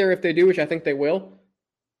Bengals get there, if they do, which I think they will,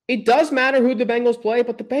 it does matter who the Bengals play,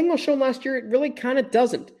 but the Bengals showed last year it really kind of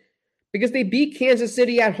doesn't. Because they beat Kansas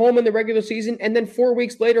City at home in the regular season and then 4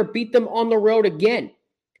 weeks later beat them on the road again.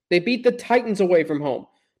 They beat the Titans away from home.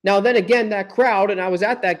 Now then again, that crowd, and I was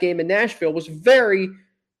at that game in Nashville, was very,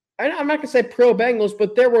 I'm not going to say pro-Bengals,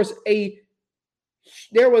 but there was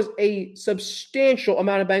a substantial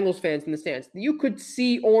amount of Bengals fans in the stands. You could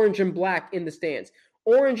see orange and black in the stands.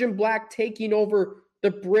 Orange and black taking over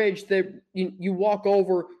the bridge that you walk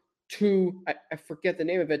over to, I forget the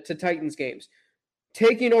name of it, to Titans games.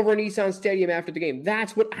 Taking over Nissan Stadium after the game.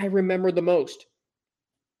 That's what I remember the most.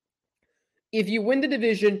 If you win the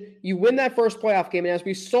division, you win that first playoff game, and as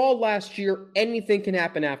we saw last year, anything can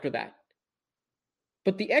happen after that.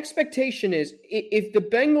 But the expectation is, if the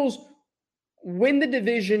Bengals win the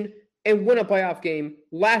division and win a playoff game,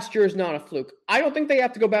 last year is not a fluke. I don't think they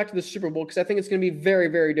have to go back to the Super Bowl because I think it's going to be very,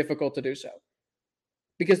 very difficult to do so.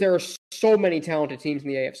 Because there are so many talented teams in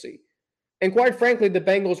the AFC. And quite frankly, the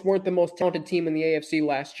Bengals weren't the most talented team in the AFC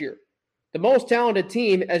last year. The most talented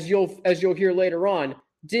team, as you'll hear later on,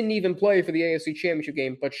 didn't even play for the AFC Championship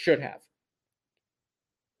game, but should have.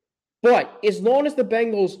 But as long as the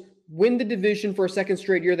Bengals win the division for a second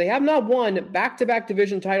straight year, they have not won back-to-back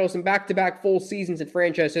division titles in back-to-back full seasons in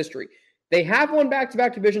franchise history. They have won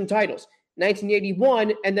back-to-back division titles,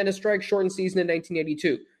 1981, and then a strike-shortened season in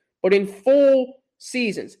 1982. But in full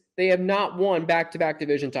seasons, they have not won back-to-back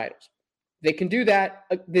division titles. They can do that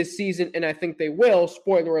this season, and I think they will.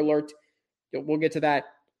 Spoiler alert. We'll get to that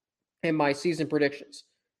in my season predictions.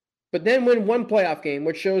 But then win one playoff game,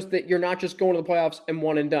 which shows that you're not just going to the playoffs and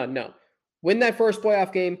one and done. No. Win that first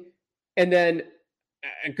playoff game, and then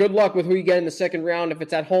good luck with who you get in the second round, if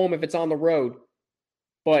it's at home, if it's on the road.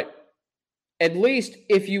 But at least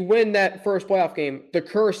if you win that first playoff game, the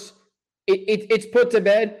curse, it's put to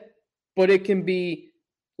bed, but it can be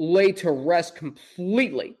laid to rest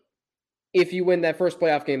completely if you win that first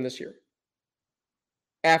playoff game this year,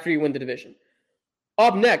 after you win the division.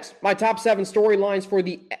 Up next, my top 7 storylines for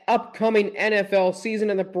the upcoming NFL season,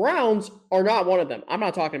 and the Browns are not one of them. I'm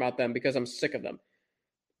not talking about them because I'm sick of them.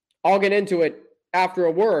 I'll get into it after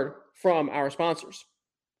a word from our sponsors.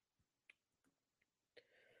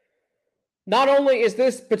 Not only is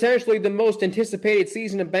this potentially the most anticipated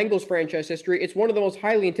season in Bengals franchise history, it's one of the most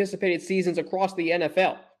highly anticipated seasons across the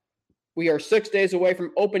NFL. We are 6 days away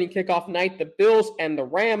from opening kickoff night. The Bills and the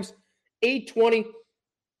Rams, 8:20,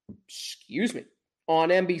 on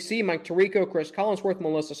NBC. Mike Tirico, Chris Collinsworth,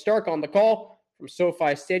 Melissa Stark on the call from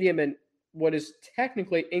SoFi Stadium in what is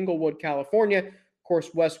technically Inglewood, California. Of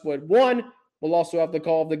course, Westwood 1. We'll also have the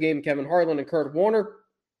call of the game, Kevin Harlan and Kurt Warner.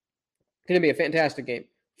 Going to be a fantastic game.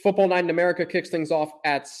 Football Night in America kicks things off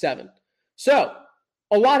at 7. So,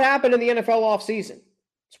 a lot happened in the NFL offseason.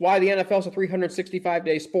 It's why the NFL is a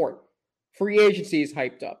 365-day sport. Free agency is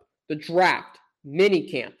hyped up. The draft, mini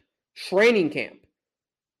camp, training camp,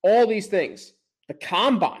 all these things. The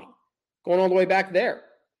combine, going all the way back there.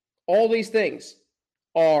 All these things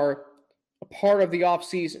are a part of the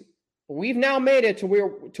offseason. We've now made it to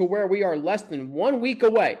where we are less than 1 week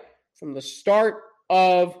away from the start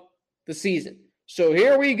of the season. So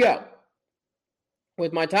here we go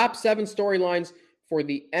with my top 7 storylines for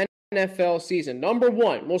the NFL season. Number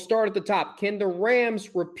 1, we'll start at the top. Can the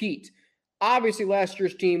Rams repeat? Obviously, last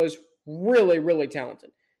year's team was really, really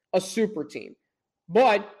talented. A super team.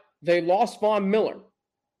 But they lost Von Miller,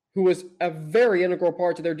 who was a very integral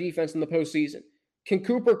part to their defense in the postseason. Can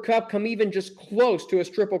Cooper Kupp come even just close to his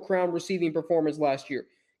Triple Crown receiving performance last year?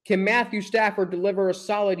 Can Matthew Stafford deliver a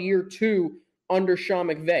solid year 2 under Sean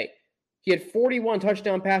McVay? He had 41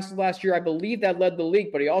 touchdown passes last year. I believe that led the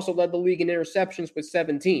league, but he also led the league in interceptions with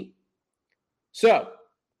 17. So,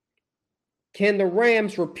 can the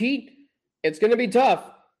Rams repeat? It's going to be tough.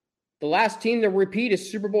 The last team to repeat as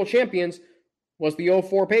Super Bowl champions was the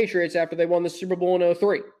 04 Patriots after they won the Super Bowl in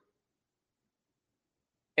 03.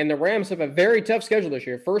 And the Rams have a very tough schedule this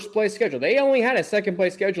year. First place schedule. They only had a second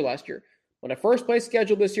place schedule last year. But a first place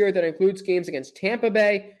schedule this year that includes games against Tampa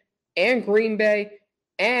Bay and Green Bay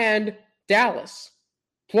and Dallas.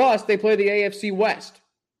 Plus, they play the AFC West.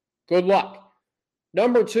 Good luck.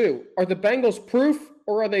 Number 2, are the Bengals proof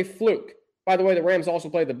or are they fluke? By the way, the Rams also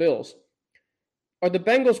play the Bills. Are the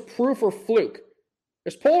Bengals proof or fluke?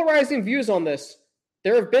 There's polarizing views on this.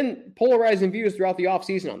 There have been polarizing views throughout the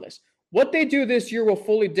offseason on this. What they do this year will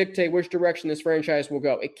fully dictate which direction this franchise will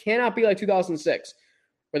go. It cannot be like 2006,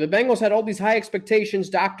 where the Bengals had all these high expectations.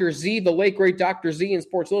 Dr. Z, the late great Dr. Z in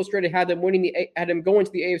Sports Illustrated, had them going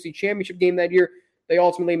to the AFC Championship game that year. They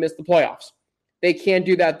ultimately missed the playoffs. They can't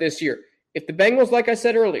do that this year. If the Bengals, like I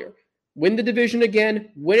said earlier, win the division again,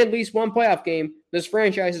 win at least one playoff game, this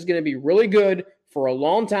franchise is going to be really good for a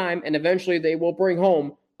long time, and eventually they will bring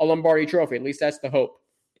home a Lombardi trophy. At least that's the hope.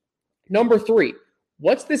 Number 3,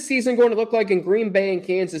 what's this season going to look like in Green Bay and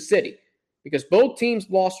Kansas City? Because both teams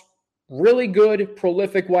lost really good,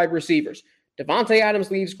 prolific wide receivers. Devontae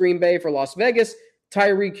Adams leaves Green Bay for Las Vegas.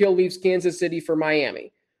 Tyreek Hill leaves Kansas City for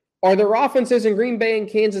Miami. Are their offenses in Green Bay and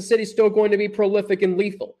Kansas City still going to be prolific and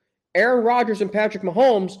lethal? Aaron Rodgers and Patrick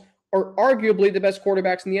Mahomes are arguably the best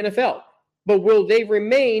quarterbacks in the NFL. But will they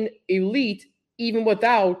remain elite even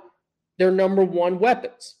without their number 1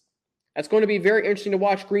 weapons? That's going to be very interesting to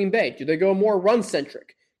watch Green Bay. Do they go more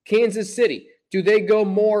run-centric? Kansas City, do they go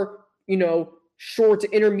more, short to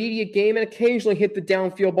intermediate game and occasionally hit the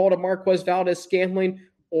downfield ball to Marquez Valdes-Scantling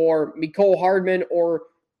or Mecole Hardman or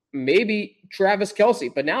maybe Travis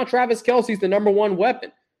Kelce? But now Travis Kelce's the number 1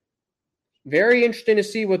 weapon. Very interesting to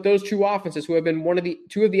see what those two offenses, who have been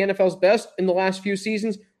two of the NFL's best in the last few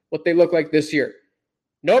seasons, what they look like this year.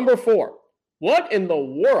 Number 4, what in the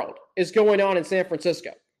world is going on in San Francisco?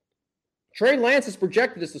 Trey Lance is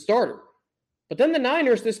projected as the starter. But then the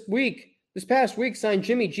Niners this past week signed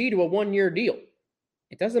Jimmy G to a 1-year deal.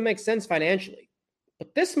 It doesn't make sense financially.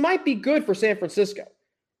 But this might be good for San Francisco.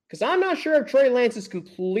 Because I'm not sure if Trey Lance is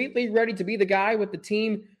completely ready to be the guy with the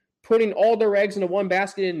team putting all their eggs into one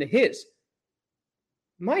basket into his.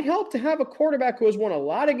 Might help to have a quarterback who has won a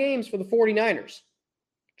lot of games for the 49ers.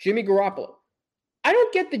 Jimmy Garoppolo. I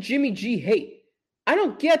don't get the Jimmy G hate. I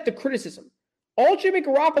don't get the criticism. All Jimmy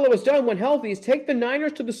Garoppolo has done when healthy is take the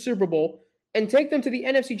Niners to the Super Bowl and take them to the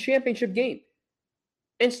NFC Championship game.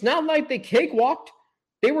 And it's not like they cakewalked.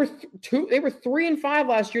 They were 3-5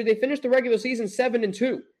 last year. They finished the regular season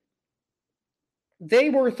 7-2.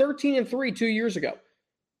 They were 13-3 2 years ago.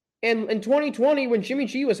 And in 2020, when Jimmy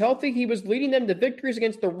G was healthy, he was leading them to victories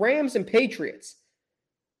against the Rams and Patriots.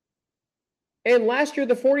 And last year,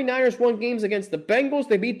 the 49ers won games against the Bengals.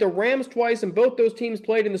 They beat the Rams twice, and both those teams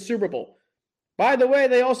played in the Super Bowl. By the way,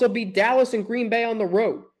 they also beat Dallas and Green Bay on the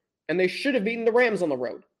road, and they should have beaten the Rams on the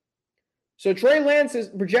road. So Trey Lance is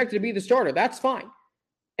projected to be the starter. That's fine.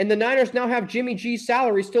 And the Niners now have Jimmy G's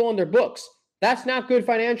salary still on their books. That's not good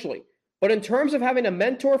financially. But in terms of having a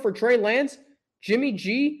mentor for Trey Lance, Jimmy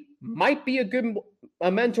G might be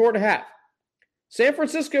a mentor to have. San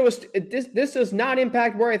Francisco, this does not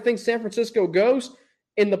impact where I think San Francisco goes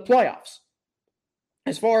in the playoffs.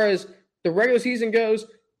 As far as the regular season goes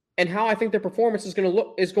and how I think their performance is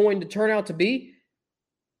going to turn out to be,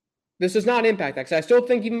 this does not impact that. Because I still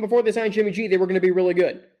think even before they signed Jimmy G, they were going to be really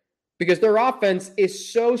good. Because their offense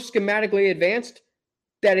is so schematically advanced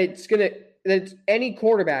that any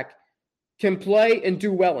quarterback can play and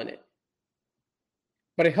do well in it.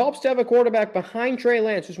 But it helps to have a quarterback behind Trey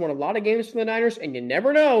Lance who's won a lot of games for the Niners, and you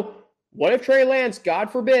never know. What if Trey Lance,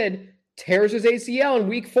 God forbid, tears his ACL in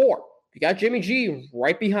week 4? You got Jimmy G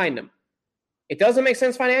right behind him. It doesn't make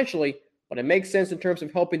sense financially, but it makes sense in terms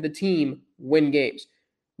of helping the team win games.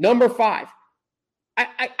 Number 5,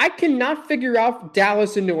 I cannot figure out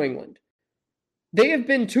Dallas and New England. They have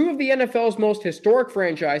been two of the NFL's most historic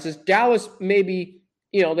franchises. Dallas maybe,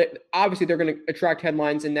 obviously they're going to attract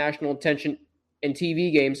headlines and national attention in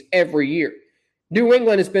TV games every year. New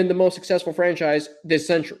England has been the most successful franchise this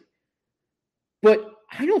century. But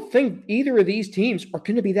I don't think either of these teams are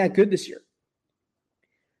going to be that good this year.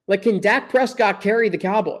 Like, can Dak Prescott carry the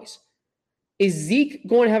Cowboys? Is Zeke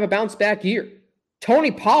going to have a bounce back year?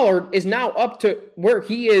 Tony Pollard is now up to where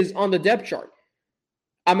he is on the depth chart.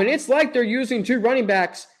 I mean, it's like they're using 2 running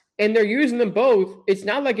backs and they're using them both. It's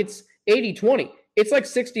not like it's 80-20. It's like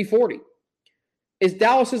 60-40. Is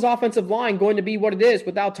Dallas's offensive line going to be what it is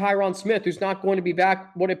without Tyron Smith, who's not going to be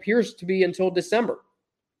back what appears to be until December?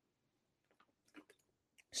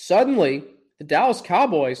 Suddenly, the Dallas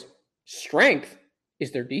Cowboys' strength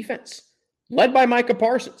is their defense, led by Micah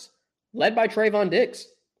Parsons, led by Trayvon Diggs.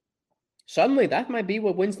 Suddenly, that might be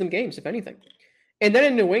what wins them games, if anything. And then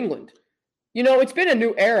in New England, it's been a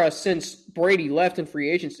new era since Brady left in free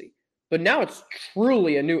agency, but now it's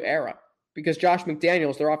truly a new era because Josh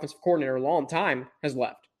McDaniels, their offensive coordinator a long time, has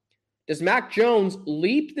left. Does Mac Jones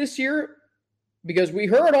leap this year? Because we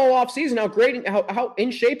heard all offseason how great, how in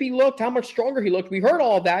shape he looked, how much stronger he looked. We heard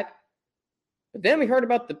all of that. But then we heard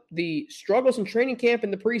about the struggles in training camp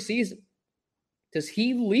in the preseason. Does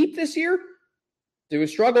he leap this year? Do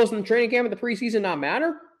his struggles in the training camp in the preseason not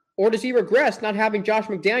matter? Or does he regress not having Josh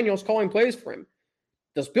McDaniels calling plays for him?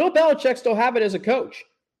 Does Bill Belichick still have it as a coach?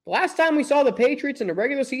 The last time we saw the Patriots in a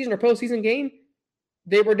regular season or postseason game,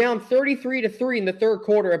 they were down 33-3 in the third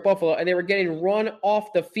quarter at Buffalo, and they were getting run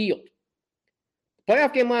off the field. The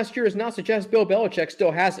playoff game last year does not suggest Bill Belichick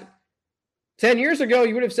still has it. 10 years ago,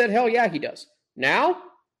 you would have said, hell yeah, he does. Now,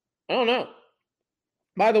 I don't know.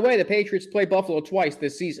 By the way, the Patriots play Buffalo twice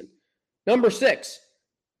this season. Number 6,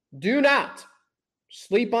 do not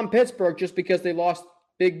sleep on Pittsburgh just because they lost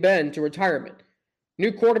Big Ben to retirement.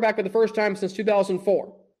 New quarterback for the first time since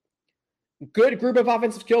 2004. Good group of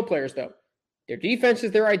offensive skill players, though. Their defense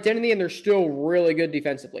is their identity, and they're still really good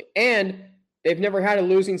defensively. And they've never had a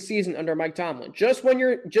losing season under Mike Tomlin. Just when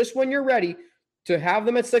you're ready to have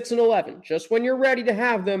them at 6-11, just when you're ready to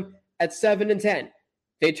have them at 7-10,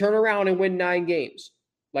 they turn around and win 9 games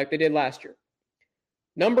like they did last year.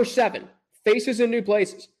 Number 7, faces in new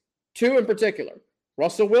places. 2 in particular,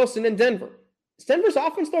 Russell Wilson in Denver. Is Denver's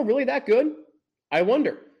offense though really that good? I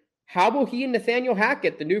wonder. How will he and Nathaniel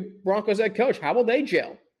Hackett, the new Broncos head coach, how will they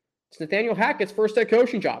gel? It's Nathaniel Hackett's first head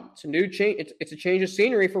coaching job. It's a new change. It's a change of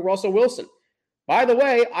scenery for Russell Wilson. By the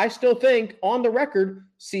way, I still think, on the record,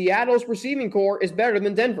 Seattle's receiving core is better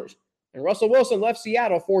than Denver's. And Russell Wilson left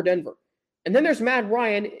Seattle for Denver. And then there's Matt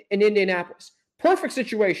Ryan in Indianapolis. Perfect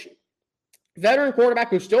situation. Veteran quarterback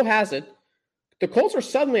who still has it. The Colts are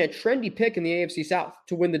suddenly a trendy pick in the AFC South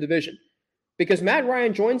to win the division. Because Matt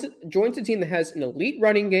Ryan joins a team that has an elite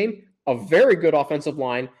running game, a very good offensive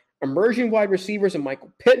line, emerging wide receivers in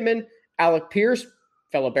Michael Pittman, Alec Pierce,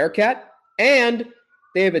 fellow Bearcat, and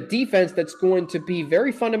they have a defense that's going to be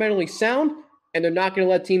very fundamentally sound, and they're not going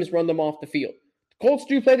to let teams run them off the field. The Colts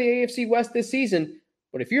do play the AFC West this season,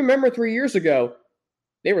 but if you remember 3 years ago,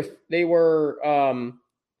 they were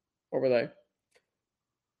what were they?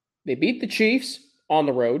 They beat the Chiefs on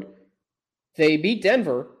the road. They beat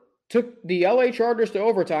Denver, took the LA Chargers to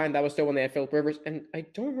overtime. That was still when they had Phillip Rivers, and I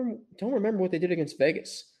don't remember what they did against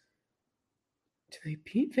Vegas. Did they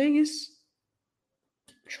beat Vegas?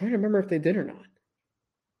 I'm trying to remember if they did or not.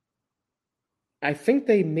 I think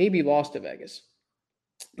they maybe lost to Vegas,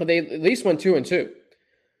 but they at least went 2-2.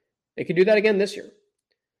 They could do that again this year.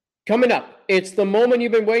 Coming up, it's the moment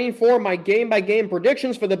you've been waiting for, my game-by-game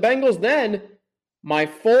predictions for the Bengals, then my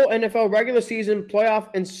full NFL regular season, playoff,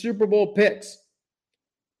 and Super Bowl picks.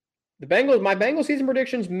 My Bengals season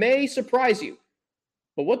predictions may surprise you,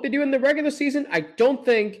 but what they do in the regular season, I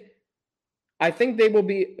think they will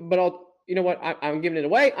be, but you know what, I'm giving it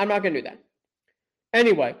away. I'm not going to do that.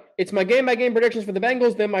 Anyway, it's my game-by-game predictions for the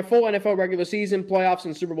Bengals, then my full NFL regular season, playoffs,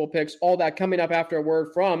 and Super Bowl picks, all that coming up after a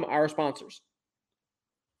word from our sponsors.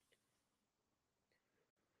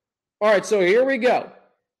 All right, so here we go.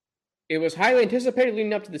 It was highly anticipated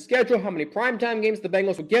leading up to the schedule how many primetime games the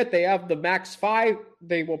Bengals would get. They have the max 5.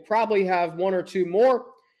 They will probably have 1 or 2 more,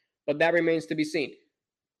 but that remains to be seen.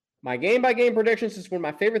 My game-by-game predictions is one of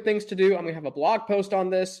my favorite things to do. I'm going to have a blog post on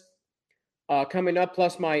this coming up,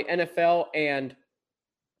 plus my NFL and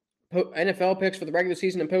NFL picks for the regular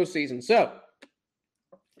season and postseason. So,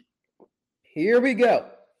 here we go.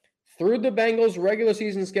 Through the Bengals regular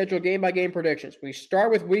season schedule, game-by-game predictions. We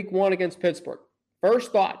start with week 1 against Pittsburgh.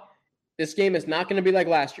 First thought, this game is not going to be like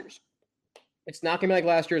last year's. It's not going to be like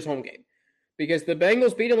last year's home game. Because the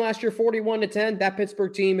Bengals beat them last year 41-10. That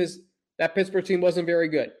Pittsburgh team wasn't very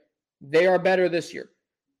good. They are better this year.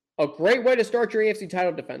 A great way to start your AFC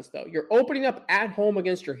title defense, though. You're opening up at home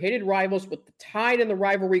against your hated rivals with the tide in the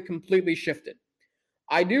rivalry completely shifted.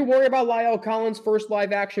 I do worry about La'el Collins' first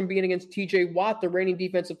live action being against T.J. Watt, the reigning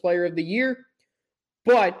defensive player of the year.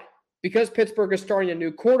 But because Pittsburgh is starting a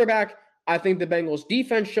new quarterback, I think the Bengals'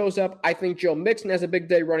 defense shows up. I think Joe Mixon has a big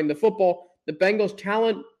day running the football. The Bengals'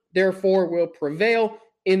 talent, therefore, will prevail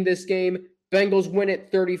in this game. Bengals win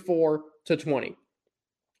it 34-20.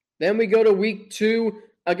 Then we go to week 2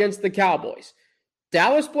 against the Cowboys.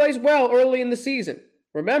 Dallas plays well early in the season.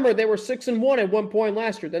 Remember, they were 6-1 at one point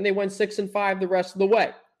last year. Then they went 6-5 the rest of the way.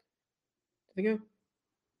 Did they go?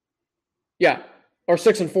 Yeah, or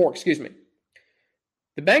 6-4, excuse me.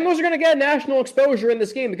 The Bengals are going to get national exposure in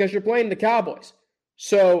this game because you're playing the Cowboys.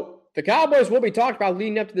 So the Cowboys will be talked about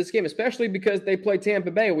leading up to this game, especially because they play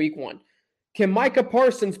Tampa Bay week 1. Can Micah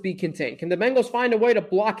Parsons be contained? Can the Bengals find a way to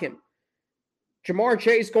block him? Jamar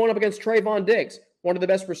Chase going up against Trayvon Diggs, one of the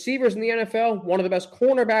best receivers in the NFL, one of the best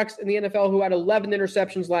cornerbacks in the NFL who had 11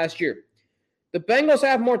 interceptions last year. The Bengals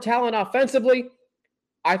have more talent offensively.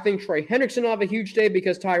 I think Trey Hendrickson will have a huge day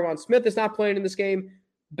because Tyron Smith is not playing in this game.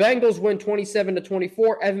 Bengals win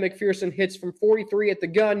 27-24. Evan McPherson hits from 43 at the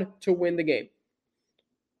gun to win the game.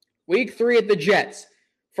 Week 3 at the Jets.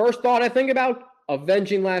 First thought I think about,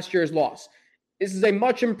 avenging last year's loss. This is a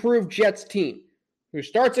much improved Jets team. Who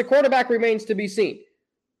starts at quarterback remains to be seen.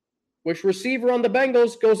 Which receiver on the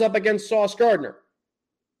Bengals goes up against Sauce Gardner?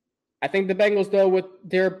 I think the Bengals, though, with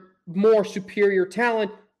their more superior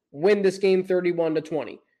talent, win this game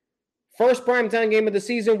 31-20. First primetime game of the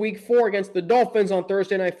season, week 4 against the Dolphins on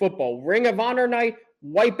Thursday Night Football. Ring of Honor night,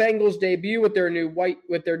 white Bengals debut with their new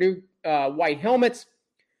white helmets.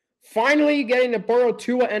 Finally getting a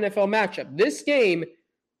Burrow-Tua NFL matchup. This game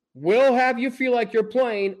will have you feel like you're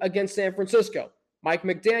playing against San Francisco. Mike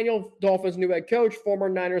McDaniel, Dolphins' new head coach, former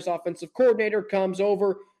Niners offensive coordinator, comes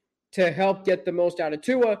over to help get the most out of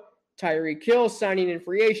Tua. Tyreek Hill signing in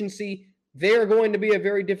free agency. They're going to be a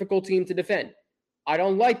very difficult team to defend. I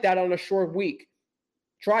don't like that on a short week.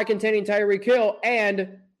 Try containing Tyreek Hill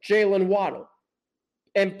and Jalen Waddle.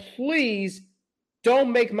 And please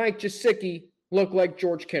don't make Mike Gesicki look like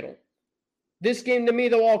George Kittle. This game, to me,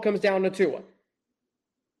 though, all comes down to Tua.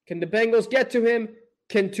 Can the Bengals get to him?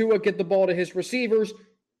 Can Tua get the ball to his receivers?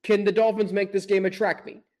 Can the Dolphins make this game a track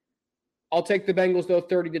meet? I'll take the Bengals, though,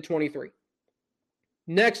 30-23.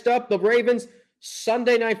 Next up, the Ravens,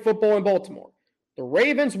 Sunday Night Football in Baltimore. The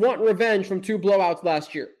Ravens want revenge from 2 blowouts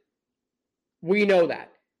last year. We know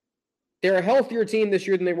that. They're a healthier team this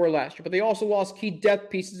year than they were last year, but they also lost key depth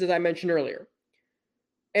pieces, as I mentioned earlier.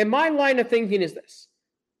 And my line of thinking is this.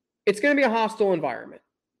 It's going to be a hostile environment.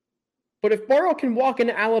 But if Burrow can walk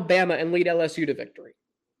into Alabama and lead LSU to victory,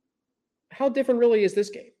 how different really is this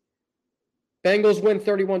game? Bengals win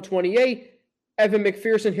 31-28. Evan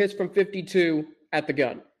McPherson hits from 52 at the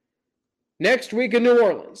gun. Next week in New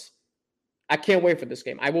Orleans. I can't wait for this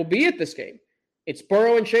game. I will be at this game. It's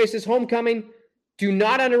Burrow and Chase's homecoming. Do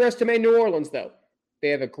not underestimate New Orleans, though. They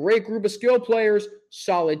have a great group of skill players,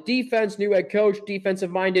 solid defense, new head coach,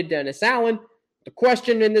 defensive-minded Dennis Allen. The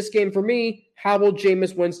question in this game for me, how will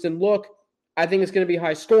Jameis Winston look? I think it's going to be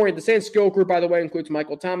high scoring. The same skill group, by the way, includes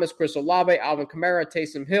Michael Thomas, Chris Olave, Alvin Kamara,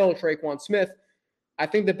 Taysom Hill, Traquan Smith. I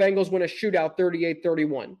think the Bengals win a shootout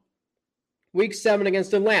 38-31. Week 7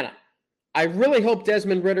 against Atlanta. I really hope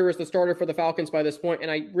Desmond Ridder is the starter for the Falcons by this point, and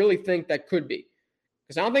I really think that could be.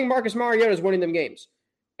 Because I don't think Marcus Mariota is winning them games.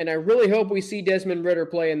 And I really hope we see Desmond Ridder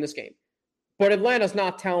play in this game. But Atlanta's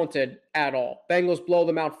not talented at all. Bengals blow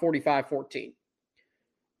them out 45-14.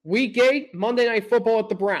 Week 8, Monday Night Football at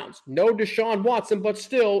the Browns. No Deshaun Watson, but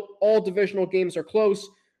still, all divisional games are close.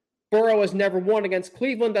 Burrow has never won against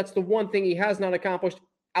Cleveland. That's the one thing he has not accomplished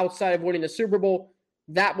outside of winning the Super Bowl.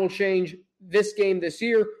 That will change this game this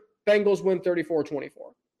year. Bengals win 34-24.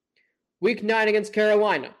 Week 9 against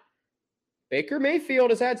Carolina. Baker Mayfield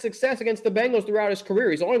has had success against the Bengals throughout his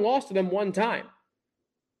career. He's only lost to them one time.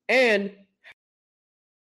 And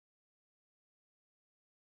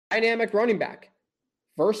dynamic running back.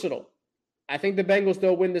 Versatile. I think the Bengals,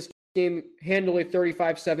 though, win this game handily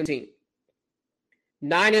 35-17.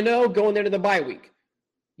 9-0 going into the bye week.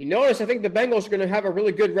 You notice I think the Bengals are going to have a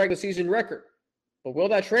really good regular season record. But will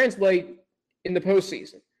that translate in the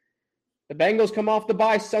postseason? The Bengals come off the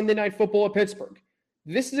bye Sunday Night Football at Pittsburgh.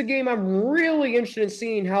 This is a game I'm really interested in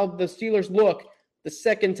seeing how the Steelers look the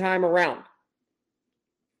second time around.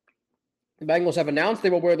 The Bengals have announced they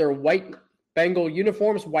will wear their white Bengal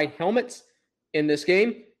uniforms, white helmets in this game.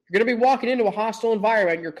 You're going to be walking into a hostile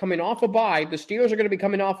environment. You're coming off a bye. The Steelers are going to be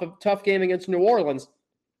coming off a tough game against New Orleans.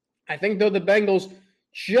 I think, though, the Bengals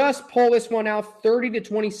just pull this one out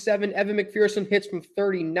 30-27. Evan McPherson hits from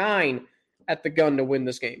 39 at the gun to win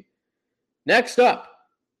this game. Next up,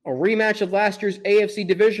 a rematch of last year's AFC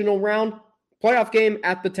divisional round playoff game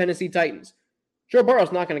at the Tennessee Titans. Joe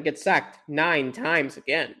Burrow's not going to get sacked 9 times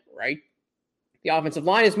again, right? The offensive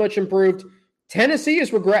line is much improved. Tennessee has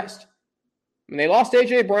regressed. I mean, they lost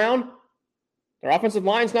A.J. Brown. Their offensive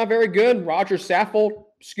line's not very good. Roger Saffold,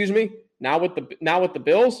 now with the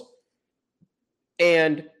Bills.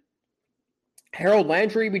 And Harold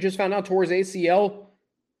Landry, we just found out, tore his ACL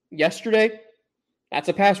yesterday. That's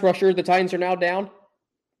a pass rusher. The Titans are now down.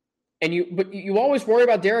 But you always worry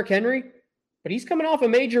about Derrick Henry, but he's coming off a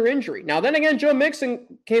major injury. Now, then again, Joe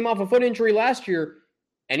Mixon came off a foot injury last year,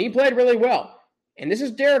 and he played really well. And this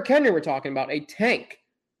is Derrick Henry we're talking about, a tank.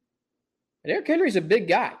 Derrick Henry's a big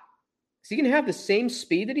guy. Is he going to have the same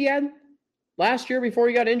speed that he had last year before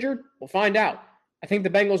he got injured? We'll find out. I think the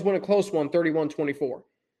Bengals win a close one, 31-24.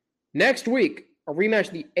 Next week, a rematch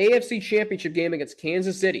of the AFC Championship game against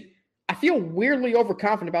Kansas City. I feel weirdly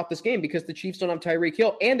overconfident about this game because the Chiefs don't have Tyreek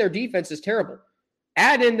Hill and their defense is terrible.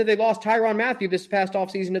 Add in that they lost Tyrann Mathieu this past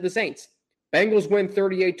offseason to the Saints. Bengals win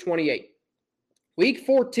 38-28. Week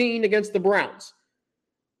 14 against the Browns.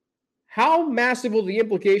 How massive will the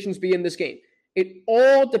implications be in this game? It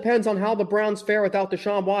all depends on how the Browns fare without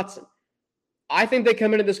Deshaun Watson. I think they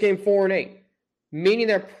come into this game 4-8, meaning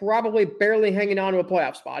they're probably barely hanging on to a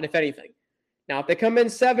playoff spot, if anything. Now, if they come in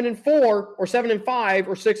 7-4 or 7-5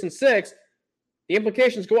 or 6-6, the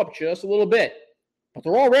implications go up just a little bit. But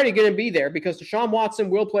they're already going to be there because Deshaun Watson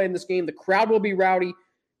will play in this game. The crowd will be rowdy,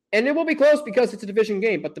 and it will be close because it's a division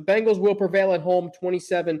game. But the Bengals will prevail at home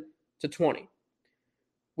 27-20.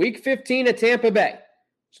 Week 15 at Tampa Bay.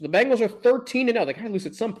 So the Bengals are 13-0. They got to lose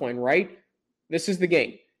at some point, right? This is the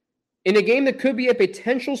game. In a game that could be a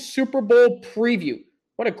potential Super Bowl preview.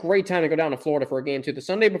 What a great time to go down to Florida for a game, too. The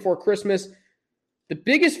Sunday before Christmas. The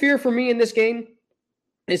biggest fear for me in this game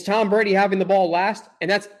is Tom Brady having the ball last, and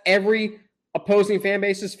that's every opposing fan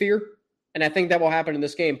base's fear, and I think that will happen in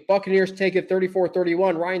this game. Buccaneers take it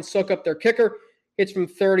 34-31. Ryan Succop, their kicker, hits from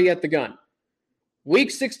 30 at the gun.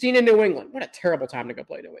 Week 16 in New England. What a terrible time to go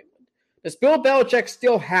play New England. Does Bill Belichick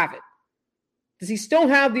still have it? Does he still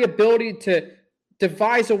have the ability to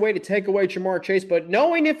devise a way to take away Jamar Chase? But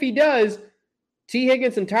knowing if he does, T.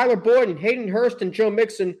 Higgins and Tyler Boyd and Hayden Hurst and Joe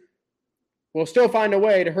Mixon will still find a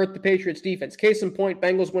way to hurt the Patriots' defense. Case in point,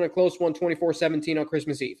 Bengals win a close one, 24-17 on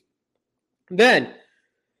Christmas Eve. Then,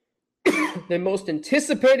 the most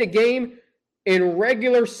anticipated game in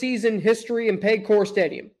regular season history in Paycor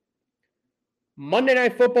Stadium. Monday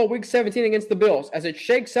Night Football, Week 17 against the Bills. As it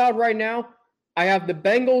shakes out right now, I have the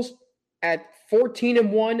Bengals at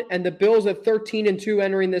 14-1 and the Bills at 13-2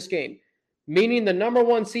 entering this game, meaning the number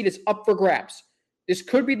one seed is up for grabs. This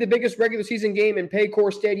could be the biggest regular season game in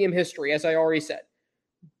Paycor Stadium history, as I already said.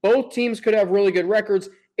 Both teams could have really good records.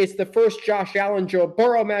 It's the first Josh Allen-Joe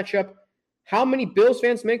Burrow matchup. How many Bills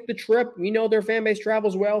fans make the trip? We know their fan base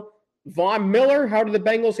travels well. Von Miller, how do the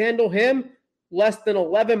Bengals handle him? Less than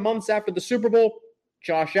 11 months after the Super Bowl.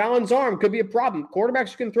 Josh Allen's arm could be a problem.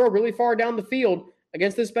 Quarterbacks can throw really far down the field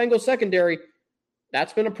against this Bengals secondary.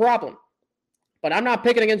 That's been a problem. But I'm not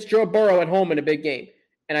picking against Joe Burrow at home in a big game.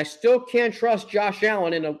 And I still can't trust Josh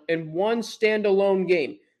Allen in one standalone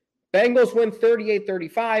game. Bengals win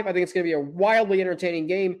 38-35. I think it's going to be a wildly entertaining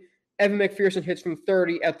game. Evan McPherson hits from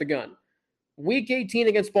 30 at the gun. Week 18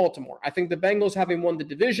 against Baltimore. I think the Bengals, having won the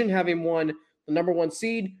division, having won the number one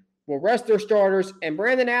seed, will rest their starters. And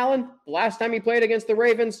Brandon Allen, the last time he played against the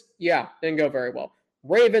Ravens, didn't go very well.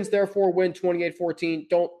 Ravens, therefore, win 28-14.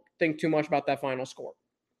 Don't think too much about that final score.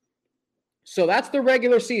 So that's the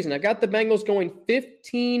regular season. I got the Bengals going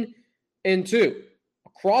 15-2.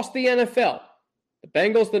 Across the NFL, the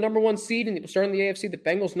Bengals, the number one seed, and starting the AFC, the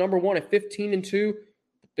Bengals number one at 15-2. The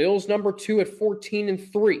Bills number two at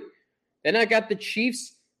 14-3. Then I got the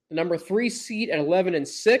Chiefs, the number 3 seed at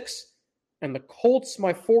 11-6. And the Colts,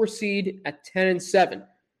 my 4 seed at 10-7.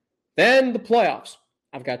 Then the playoffs.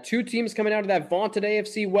 I've got 2 teams coming out of that vaunted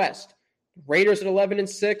AFC West. Raiders at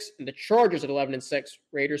 11-6 and the Chargers at 11-6.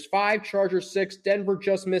 Raiders 5, Chargers 6. Denver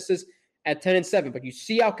just misses at 10-7. But you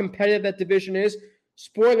see how competitive that division is.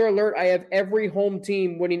 Spoiler alert, I have every home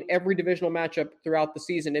team winning every divisional matchup throughout the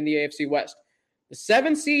season in the AFC West. The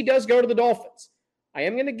 7 seed does go to the Dolphins. I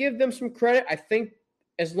am going to give them some credit. I think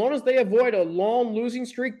as long as they avoid a long losing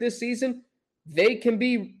streak this season, they can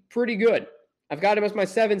be pretty good. I've got them as my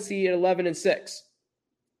 7 seed at 11-6.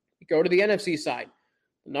 You go to the NFC side.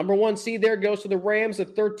 The number 1 seed there goes to the Rams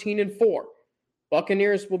at 13-4.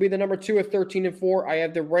 Buccaneers will be the number 2 at 13-4. I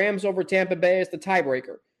have the Rams over Tampa Bay as the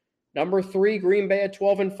tiebreaker. Number 3, Green Bay at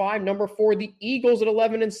 12-5. Number 4, the Eagles at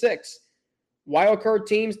 11-6. Wildcard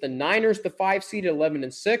teams, the Niners, the 5 seed at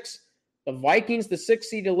 11-6. The Vikings, the 6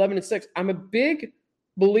 seed at 11-6. I'm a big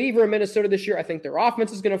believer in Minnesota this year. I think their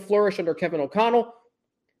offense is going to flourish under Kevin O'Connell.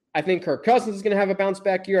 I think Kirk Cousins is going to have a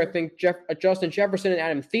bounce-back year. I think Justin Jefferson and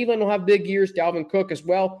Adam Thielen will have big years. Dalvin Cook as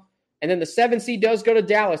well. And then the 7 seed does go to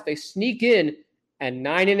Dallas. They sneak in at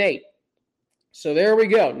 9-8. So there we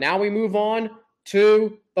go. Now we move on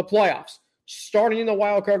to the playoffs. Starting in the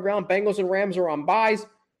wildcard round, Bengals and Rams are on byes.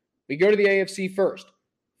 We go to the AFC first.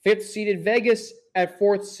 5th-seeded Vegas at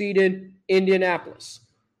 4th-seeded Indianapolis.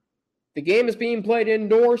 The game is being played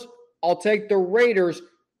indoors. I'll take the Raiders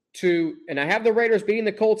and I have the Raiders beating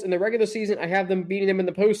the Colts in the regular season. I have them beating them in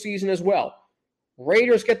the postseason as well.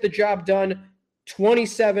 Raiders get the job done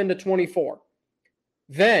 27-24.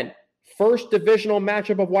 Then, first divisional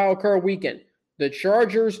matchup of Wild Card Weekend. The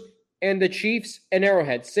Chargers and the Chiefs in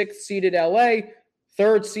Arrowhead. 6th-seeded LA,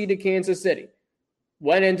 3rd-seeded Kansas City.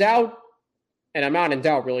 When in doubt, and I'm not in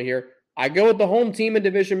doubt really here, I go with the home team in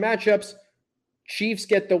division matchups. Chiefs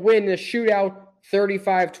get the win in a shootout,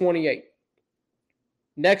 35-28.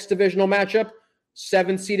 Next divisional matchup,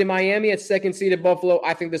 7th-seeded Miami at 2nd-seeded Buffalo.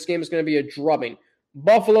 I think this game is going to be a drubbing.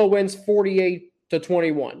 Buffalo wins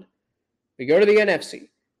 48-21. We go to the NFC.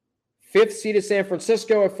 5th-seeded San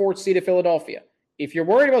Francisco at 4th-seeded Philadelphia. If you're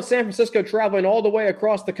worried about San Francisco traveling all the way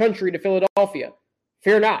across the country to Philadelphia,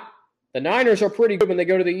 fear not. The Niners are pretty good when they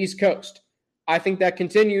go to the East Coast. I think that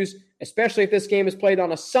continues, especially if this game is played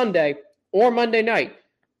on a Sunday or Monday night,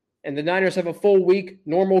 and the Niners have a full week,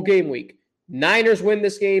 normal game week. Niners win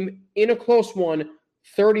this game in a close one,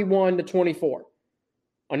 31-24.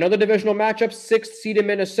 Another divisional matchup, 6th-seeded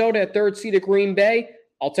Minnesota at 3rd-seeded Green Bay.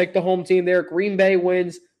 I'll take the home team there. Green Bay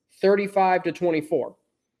wins 35-24.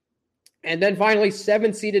 And then finally,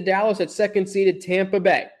 7th-seeded Dallas at 2nd-seeded Tampa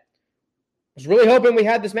Bay. I was really hoping we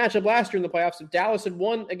had this matchup last year in the playoffs. If Dallas had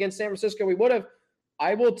won against San Francisco, we would have.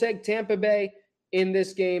 I will take Tampa Bay in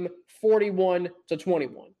this game,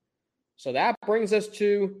 41-21. So that brings us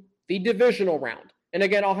to the divisional round. And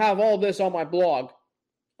again, I'll have all this on my blog,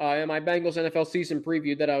 in my Bengals NFL season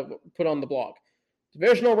preview that I put on the blog.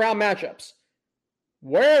 Divisional round matchups.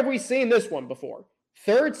 Where have we seen this one before?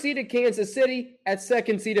 3rd-seeded Kansas City at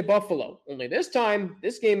 2nd-seeded Buffalo. Only this time,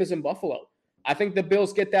 this game is in Buffalo. I think the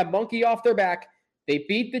Bills get that monkey off their back. They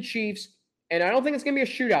beat the Chiefs, and I don't think it's going to be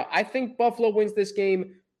a shootout. I think Buffalo wins this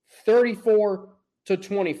game 34-24.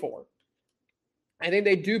 I think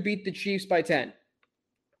they do beat the Chiefs by 10.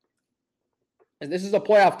 And this is a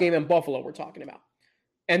playoff game in Buffalo we're talking about.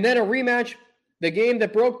 And then a rematch, the game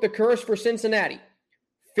that broke the curse for Cincinnati.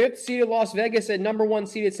 5th-seeded Las Vegas at number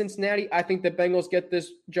 1-seeded Cincinnati. I think the Bengals get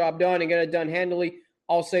this job done and get it done handily.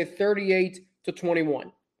 I'll say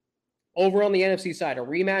 38-21. Over on the NFC side, a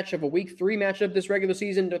rematch of a Week 3 matchup this regular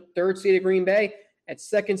season to 3rd-seeded Green Bay at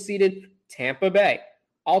 2nd-seeded Tampa Bay.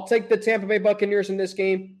 I'll take the Tampa Bay Buccaneers in this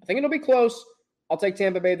game. I think it'll be close. I'll take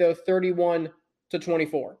Tampa Bay, though, 31-24.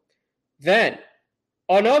 Then,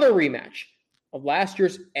 another rematch of last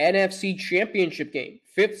year's NFC Championship game.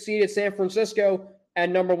 5th-seeded San Francisco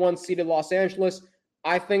and number 1-seeded Los Angeles.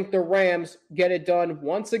 I think the Rams get it done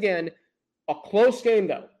once again. A close game,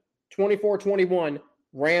 though. 24-21.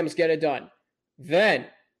 Rams get it done. Then,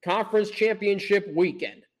 Conference Championship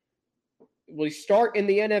weekend. We start in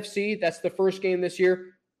the NFC. That's the first game this year.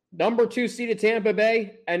 Number 2-seeded Tampa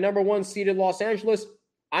Bay and number 1-seeded Los Angeles.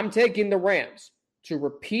 I'm taking the Rams to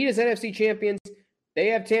repeat as NFC champions. They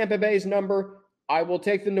have Tampa Bay's number. I will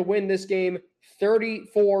take them to win this game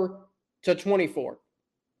 34-24.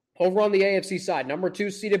 Over on the AFC side, number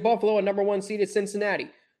 2-seeded Buffalo and number 1-seeded Cincinnati.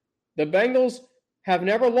 The Bengals have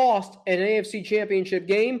never lost an AFC championship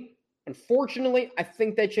game. Unfortunately, I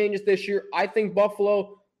think that changes this year. I think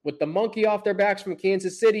Buffalo, with the monkey off their backs from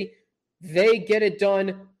Kansas City, they get it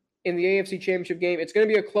done in the AFC championship game. It's going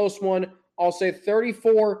to be a close one. I'll say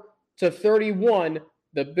 34-31.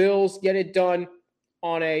 The Bills get it done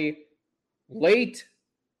on a late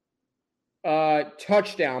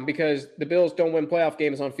touchdown because the Bills don't win playoff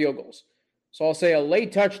games on field goals. So I'll say a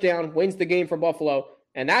late touchdown wins the game for Buffalo,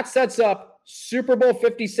 and that sets up Super Bowl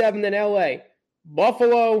 57 in LA,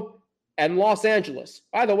 Buffalo, and Los Angeles.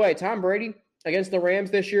 By the way, Tom Brady against the Rams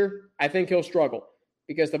this year, I think he'll struggle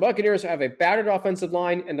because the Buccaneers have a battered offensive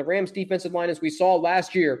line, and the Rams' defensive line, as we saw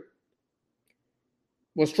last year,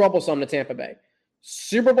 was troublesome to Tampa Bay.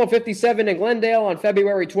 Super Bowl 57 in Glendale on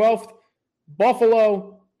February 12th.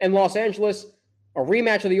 Buffalo and Los Angeles, a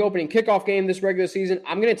rematch of the opening kickoff game this regular season.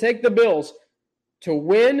 I'm going to take the Bills to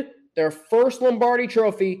win their first Lombardi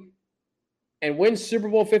trophy and win Super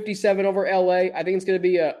Bowl 57 over LA. I think it's going to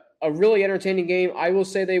be a really entertaining game. I will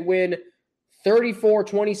say they win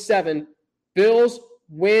 34-27. Bills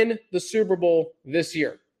win the Super Bowl this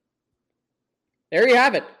year. There you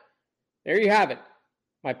have it. There you have it.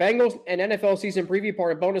 My Bengals and NFL season preview,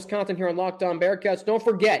 part of bonus content here on Locked On Bearcats. Don't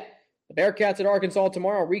forget, the Bearcats at Arkansas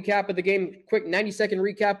tomorrow. Recap of the game, quick 90-second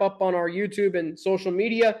recap up on our YouTube and social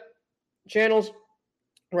media channels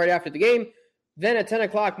right after the game. Then at 10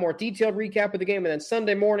 o'clock, more detailed recap of the game. And then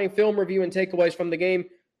Sunday morning, film review and takeaways from the game.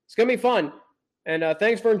 It's going to be fun. And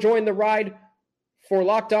thanks for enjoying the ride for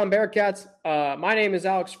Locked On Bearcats. My name is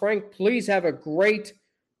Alex Frank. Please have a great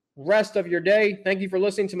rest of your day. Thank you for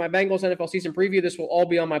listening to my Bengals NFL season preview. This will all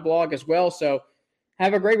be on my blog as well. So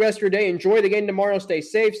Have a great rest of your day. Enjoy the game tomorrow. Stay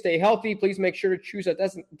safe. Stay healthy. Please make sure to choose a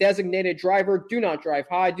designated driver. Do not drive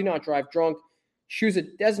high. Do not drive drunk. Choose a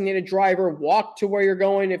designated driver. Walk to where you're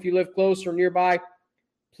going if you live close or nearby.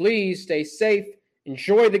 Please stay safe.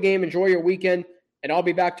 Enjoy the game. Enjoy your weekend. And I'll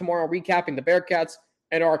be back tomorrow recapping the Bearcats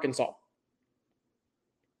and Arkansas.